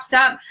pops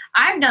up,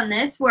 I've done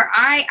this where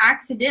I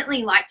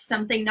accidentally liked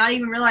something, not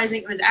even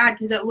realizing it was an ad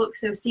because it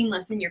looks so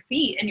seamless in your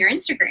feed, in your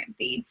Instagram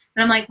feed.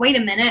 And I'm like, wait a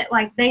minute,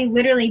 like, they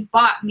literally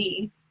bought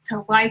me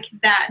to like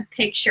that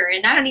picture,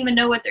 and I don't even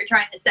know what they're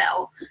trying to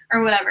sell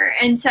or whatever.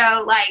 And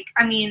so, like,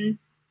 I mean,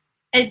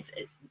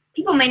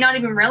 people may not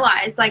even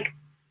realize, like,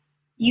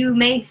 you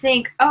may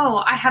think,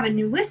 oh, I have a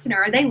new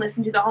listener, or they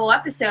listen to the whole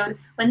episode,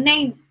 when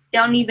they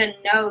don't even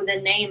know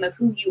the name of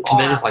who you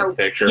are. They just like the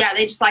picture. Yeah,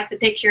 they just like the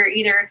picture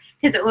either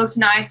because it looked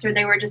nice or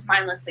they were just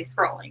mindlessly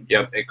scrolling.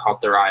 Yep, it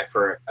caught their eye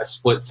for a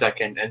split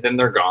second, and then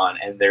they're gone,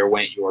 and there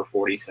went your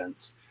 40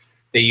 cents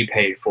that you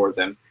paid for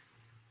them.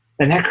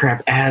 And that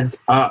crap adds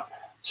up.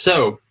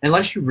 So,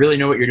 unless you really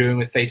know what you're doing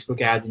with Facebook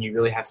ads and you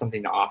really have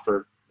something to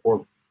offer,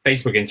 or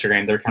Facebook,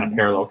 Instagram, they're kind of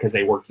parallel because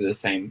they work through the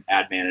same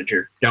ad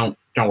manager. Don't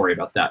worry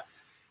about that.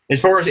 As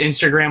far as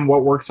Instagram,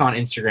 what works on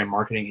Instagram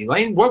marketing?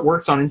 Elaine, what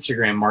works on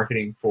Instagram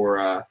marketing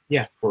for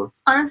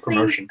honestly,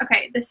 promotion?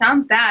 Okay, this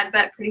sounds bad,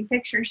 but pretty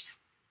pictures.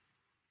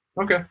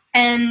 Okay.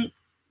 And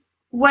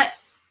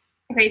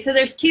so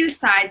there's two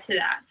sides to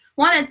that.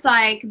 One, it's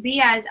like,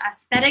 be as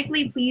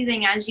aesthetically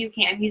pleasing as you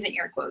can. I'm using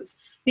air quotes.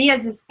 Be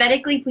as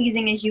aesthetically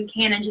pleasing as you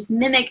can and just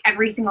mimic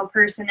every single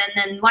person, and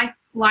then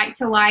like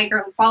to like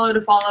or follow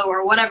to follow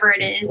or whatever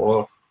it is.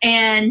 Whoa.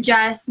 And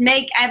just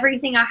make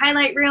everything a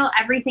highlight reel.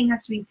 Everything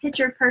has to be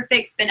picture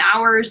perfect, spend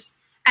hours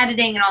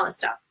editing and all this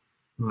stuff.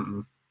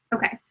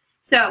 Okay,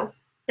 so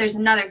there's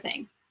another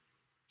thing.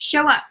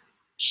 Show up.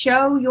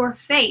 Show your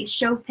face.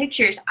 Show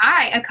pictures.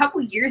 A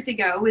couple years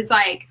ago, was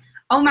like,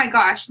 oh my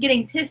gosh,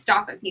 getting pissed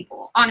off at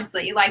people.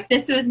 Honestly, like,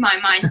 this was my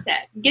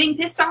mindset. Getting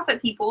pissed off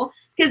at people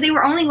because they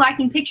were only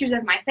liking pictures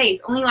of my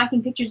face, only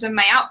liking pictures of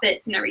my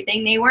outfits and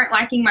everything. They weren't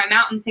liking my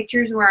mountain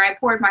pictures where I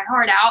poured my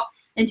heart out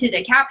into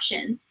the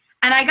caption.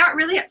 And I got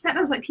really upset. I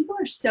was like, people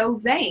are so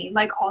vain.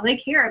 Like, all they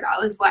care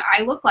about is what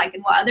I look like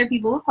and what other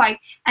people look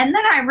like. And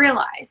then I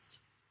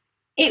realized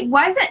it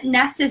wasn't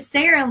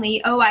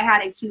necessarily, oh, I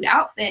had a cute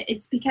outfit.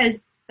 It's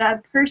because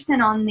the person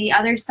on the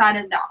other side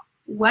of the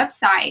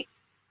website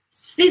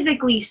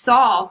physically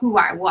saw who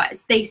I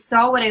was. They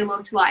saw what I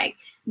looked like.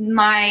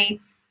 My,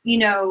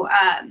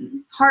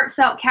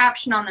 heartfelt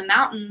caption on the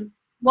mountain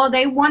Well,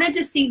 they wanted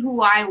to see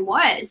who I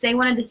was. They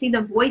wanted to see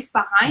the voice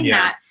behind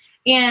that.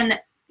 And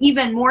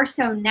even more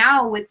so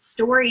now with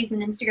stories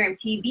and Instagram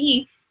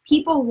TV,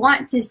 people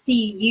want to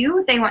see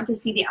you. They want to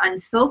see the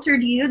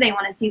unfiltered you. They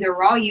want to see the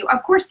raw you.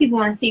 Of course, people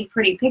want to see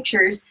pretty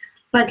pictures,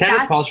 but Can I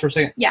just pause for a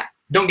second? Yeah.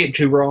 Don't get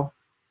too raw.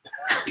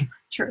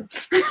 True.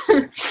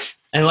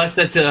 Unless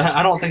that's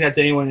I don't think that's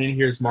anyone in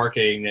here's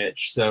marketing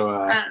niche. So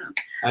I don't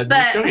know.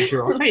 But, don't get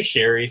too raw. Hey,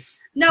 Sherry.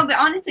 No, but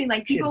honestly,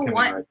 like people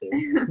want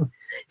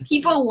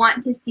people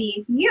want to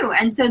see you,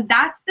 and so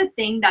that's the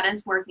thing that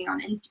is working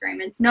on Instagram.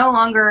 It's no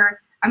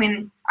longer. I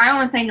mean, I don't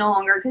want to say no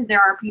longer because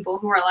there are people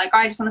who are like, oh,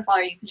 I just want to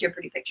follow you because you have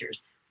pretty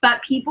pictures.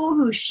 But people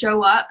who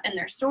show up in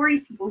their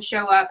stories, people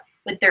show up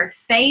with their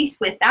face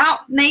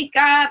without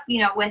makeup,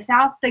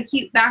 without the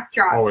cute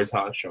backdrops. Always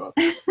how I show up.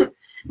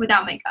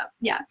 Without makeup,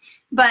 yeah.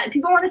 But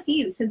people want to see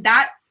you, so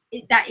that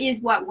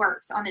is what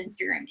works on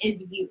Instagram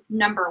is you,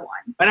 number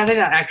one. And I think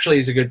that actually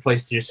is a good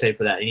place to just say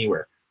for that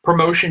anywhere.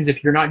 Promotions,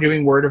 if you're not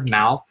doing word of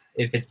mouth,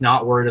 if it's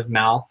not word of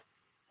mouth,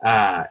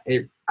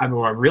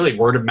 really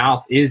word of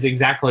mouth is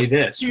exactly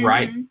this,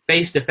 right?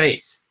 Face to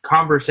face,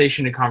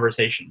 conversation to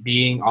conversation,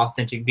 being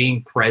authentic,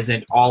 being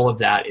present, all of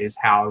that is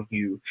how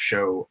you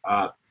show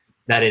up.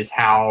 That is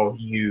how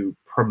you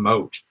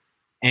promote.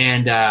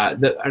 And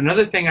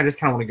another thing I just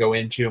kind of want to go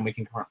into, and we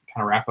can kind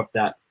of wrap up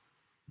that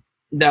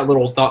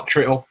little thought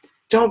trail.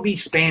 Don't be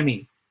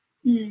spammy.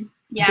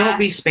 Yeah, don't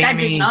be spammy. That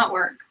does not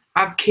work.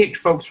 I've kicked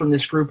folks from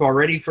this group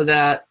already for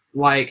that.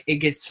 Like, it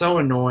gets so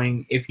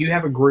annoying. If you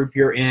have a group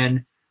you're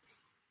in,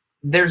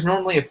 there's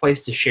normally a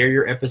place to share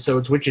your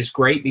episodes, which is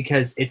great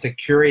because it's a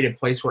curated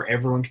place where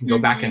everyone can go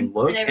back and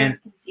look.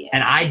 And can see it.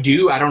 And I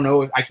don't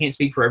know, I can't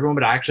speak for everyone,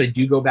 but I actually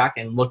do go back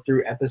and look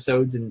through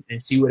episodes and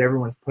see what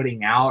everyone's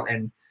putting out.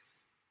 And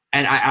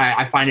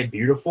I find it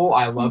beautiful.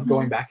 I love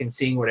going back and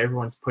seeing what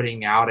everyone's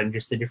putting out and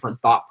just the different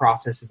thought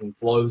processes and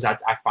flows. I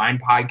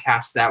find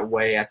podcasts that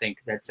way. I think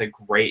that's a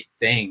great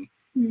thing.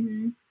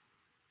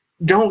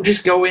 Don't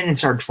just go in and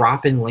start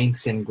dropping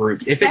links in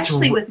groups.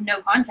 Especially with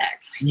no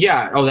context.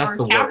 Yeah. Oh, that's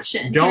the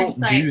caption. worst.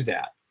 Don't do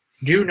that.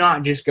 Do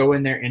not just go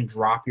in there and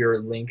drop your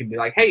link and be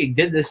like, hey,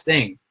 did this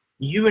thing.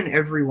 You and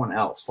everyone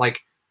else. Like,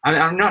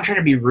 I'm not trying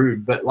to be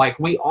rude, but like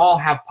we all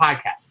have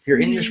podcasts. If you're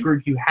in this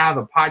group, you have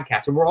a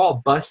podcast, and we're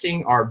all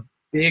busting our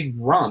big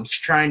rumps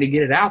trying to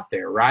get it out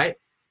there, right?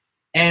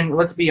 And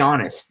let's be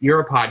honest,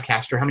 you're a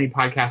podcaster. How many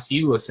podcasts do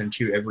you listen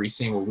to every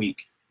single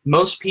week?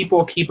 Most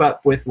people keep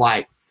up with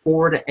like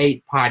 4 to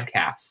 8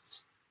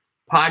 podcasts.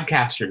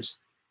 Podcasters,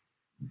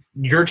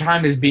 your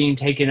time is being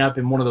taken up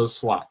in one of those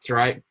slots,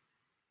 right?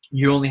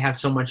 You only have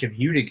so much of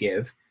you to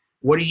give.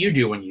 What do you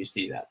do when you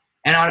see that?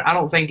 And I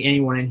don't think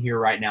anyone in here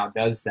right now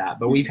does that.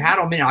 But we've had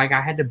them in. Like,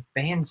 I had to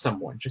ban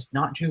someone just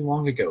not too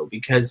long ago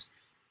because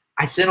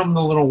I sent them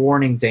the little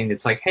warning thing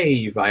that's like, hey,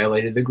 you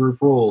violated the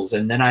group rules.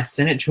 And then I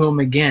sent it to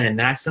them again. And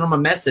then I sent them a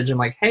message. I'm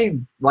like, hey,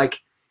 like,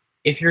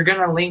 if you're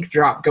going to link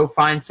drop, go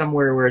find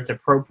somewhere where it's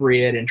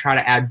appropriate and try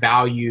to add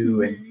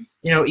value. And,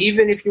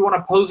 even if you want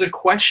to pose a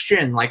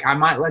question, like, I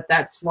might let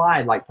that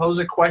slide. Like, pose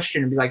a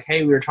question and be like,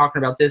 hey, we were talking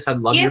about this. I'd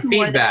love your feedback.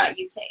 More than what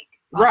you take,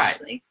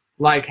 honestly. Right.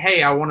 Like,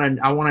 hey, I want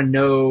to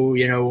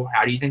know,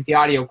 how do you think the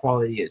audio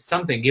quality is?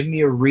 Something. Give me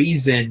a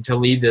reason to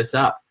leave this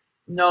up.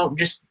 No,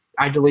 just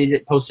I deleted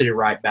it, posted it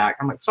right back.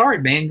 I'm like, sorry,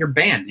 man, you're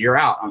banned. You're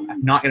out.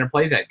 I'm not going to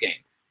play that game.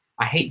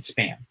 I hate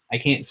spam. I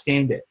can't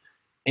stand it.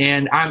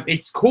 And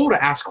it's cool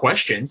to ask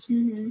questions.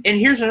 And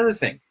here's another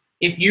thing.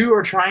 If you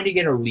are trying to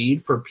get a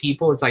lead for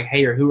people, it's like,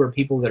 hey, or who are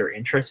people that are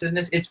interested in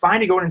this? It's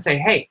fine to go in and say,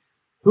 hey,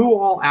 who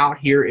all out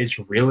here is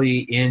really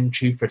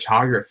into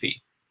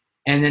photography?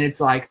 And then it's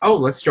like, oh,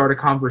 let's start a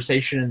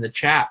conversation in the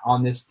chat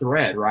on this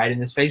thread, right? In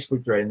this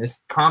Facebook thread, in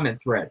this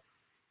comment thread.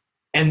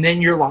 And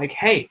then you're like,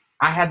 hey,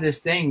 I have this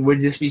thing. Would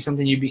this be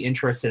something you'd be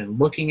interested in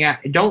looking at?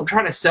 Don't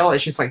try to sell it.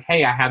 It's just like,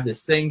 hey, I have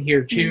this thing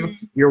here too.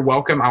 You're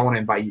welcome. I want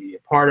to invite you to be a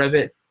part of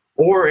it.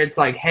 Or it's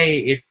like, hey,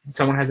 if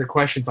someone has a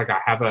question, it's like, I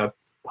have a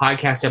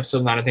podcast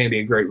episode that I think would be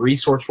a great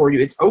resource for you.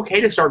 It's okay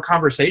to start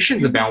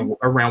conversations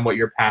around what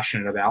you're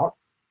passionate about.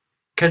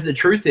 Because the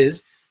truth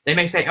is, they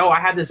may say, oh, I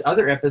have this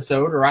other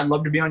episode, or I'd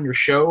love to be on your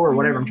show, or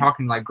whatever. I'm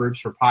talking like groups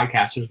for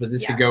podcasters, but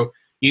this could go,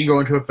 you can go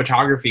into a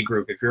photography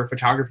group. If you're a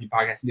photography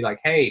podcast and be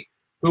like, hey,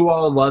 who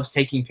all loves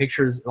taking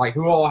pictures? Like,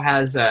 who all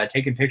has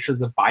taken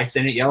pictures of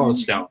bison at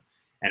Yellowstone?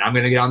 And I'm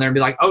going to get on there and be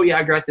like, oh, yeah,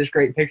 I got this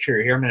great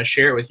picture. Here, I'm going to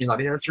share it with you.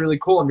 Like, that's really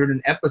cool. I'm doing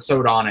an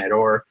episode on it.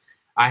 Or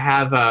I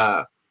have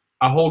a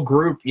whole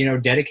group,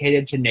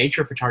 dedicated to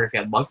nature photography.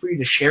 I'd love for you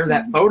to share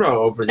that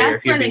photo over there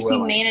if you'd be willing. That's where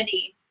the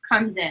humanity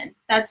comes in.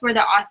 That's where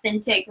the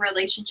authentic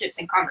relationships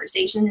and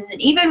conversations.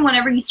 And even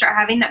whenever you start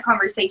having that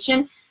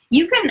conversation,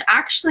 you can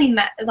actually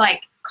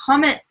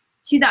comment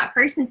to that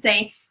person,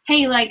 say,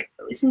 hey,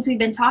 since we've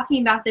been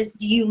talking about this,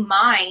 do you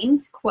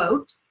mind,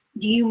 quote,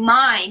 do you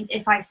mind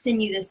if I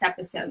send you this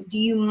episode? Do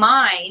you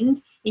mind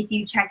if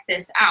you check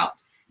this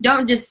out?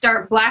 Don't just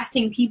start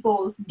blasting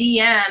people's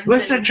DMs.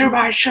 Listen to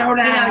my show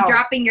now.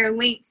 Dropping your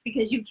links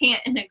because you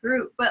can't in a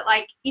group. But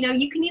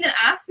you can even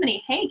ask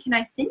somebody, hey, can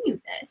I send you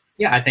this?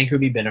 Yeah, I think it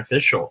would be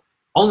beneficial.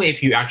 Only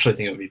if you actually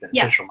think it would be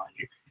beneficial, mind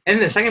you. And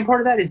the second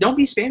part of that is don't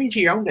be spammy to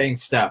your own dang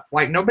stuff.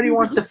 Like, nobody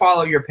wants to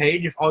follow your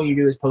page if all you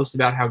do is post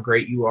about how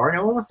great you are.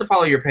 No one wants to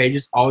follow your page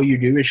if all you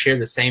do is share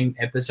the same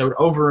episode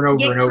over and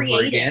over and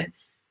over again.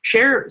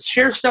 Share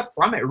stuff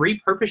from it.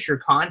 Repurpose your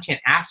content.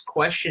 Ask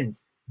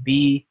questions.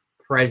 Be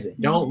present.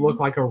 Don't look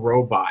like a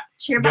robot.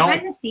 Share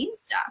behind the scenes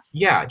stuff.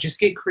 Yeah, just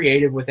get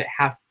creative with it.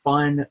 Have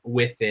fun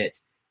with it.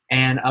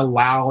 And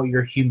allow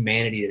your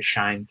humanity to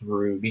shine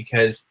through,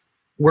 because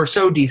we're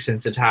so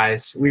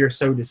desensitized. We are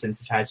so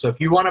desensitized. So if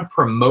you want to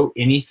promote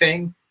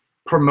anything,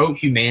 promote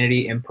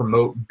humanity and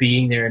promote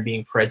being there and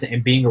being present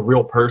and being a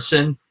real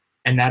person,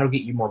 and that'll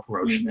get you more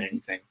promotion than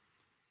anything.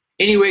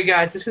 Anyway,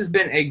 guys, this has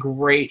been a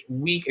great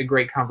week, a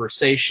great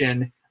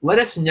conversation. Let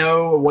us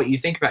know what you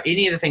think about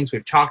any of the things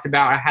we've talked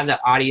about. I have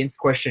that audience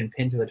question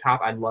pinned to the top.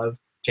 I'd love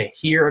to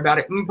hear about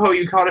it. Mpo,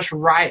 you caught us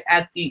right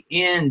at the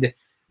end.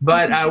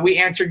 But we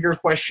answered your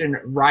question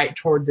right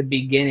toward the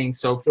beginning,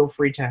 so feel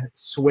free to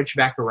switch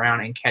back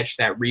around and catch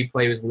that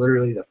replay. It was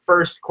literally the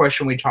first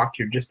question we talked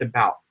to just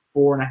about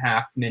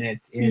 4.5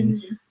 minutes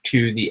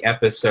into the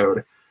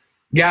episode.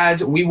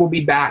 Guys, we will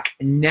be back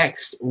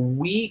next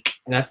week.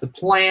 That's the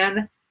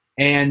plan.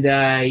 And,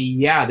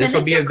 this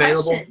will be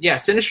available. Questions. Yeah,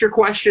 send us your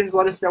questions.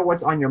 Let us know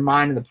what's on your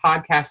mind in the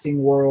podcasting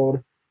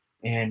world.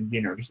 And,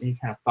 just any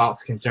kind of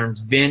thoughts, concerns,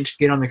 vent,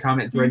 get on the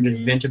comment thread,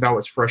 just vent about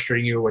what's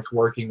frustrating you, what's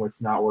working,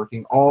 what's not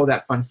working, all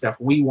that fun stuff.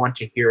 We want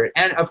to hear it.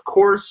 And, of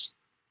course,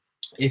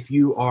 if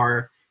you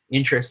are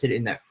interested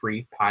in that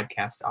free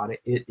podcast audit,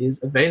 it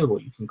is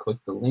available. You can click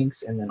the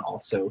links, and then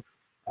also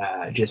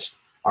just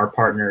our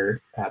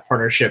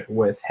partnership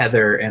with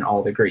Heather and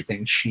all the great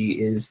things she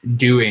is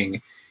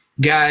doing.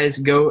 Guys,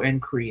 go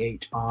and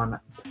create on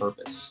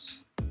purpose.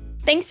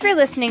 Thanks for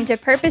listening to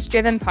Purpose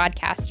Driven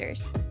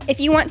Podcasters. If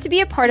you want to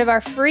be a part of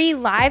our free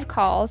live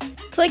calls,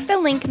 click the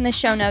link in the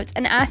show notes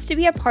and ask to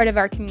be a part of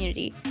our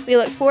community. We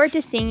look forward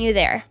to seeing you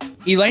there.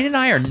 Elaine and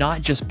I are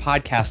not just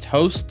podcast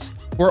hosts,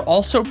 we're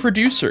also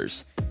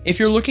producers. If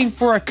you're looking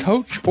for a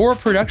coach or a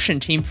production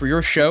team for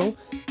your show,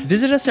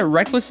 visit us at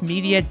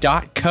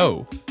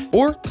recklessmedia.co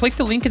or click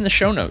the link in the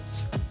show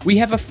notes. We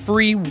have a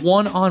free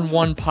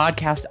one-on-one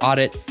podcast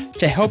audit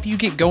to help you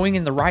get going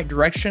in the right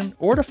direction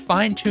or to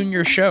fine-tune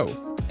your show.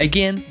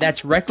 Again,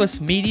 that's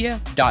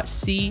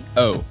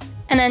recklessmedia.co.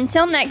 And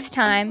until next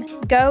time,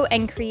 go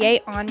and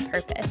create on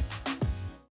purpose.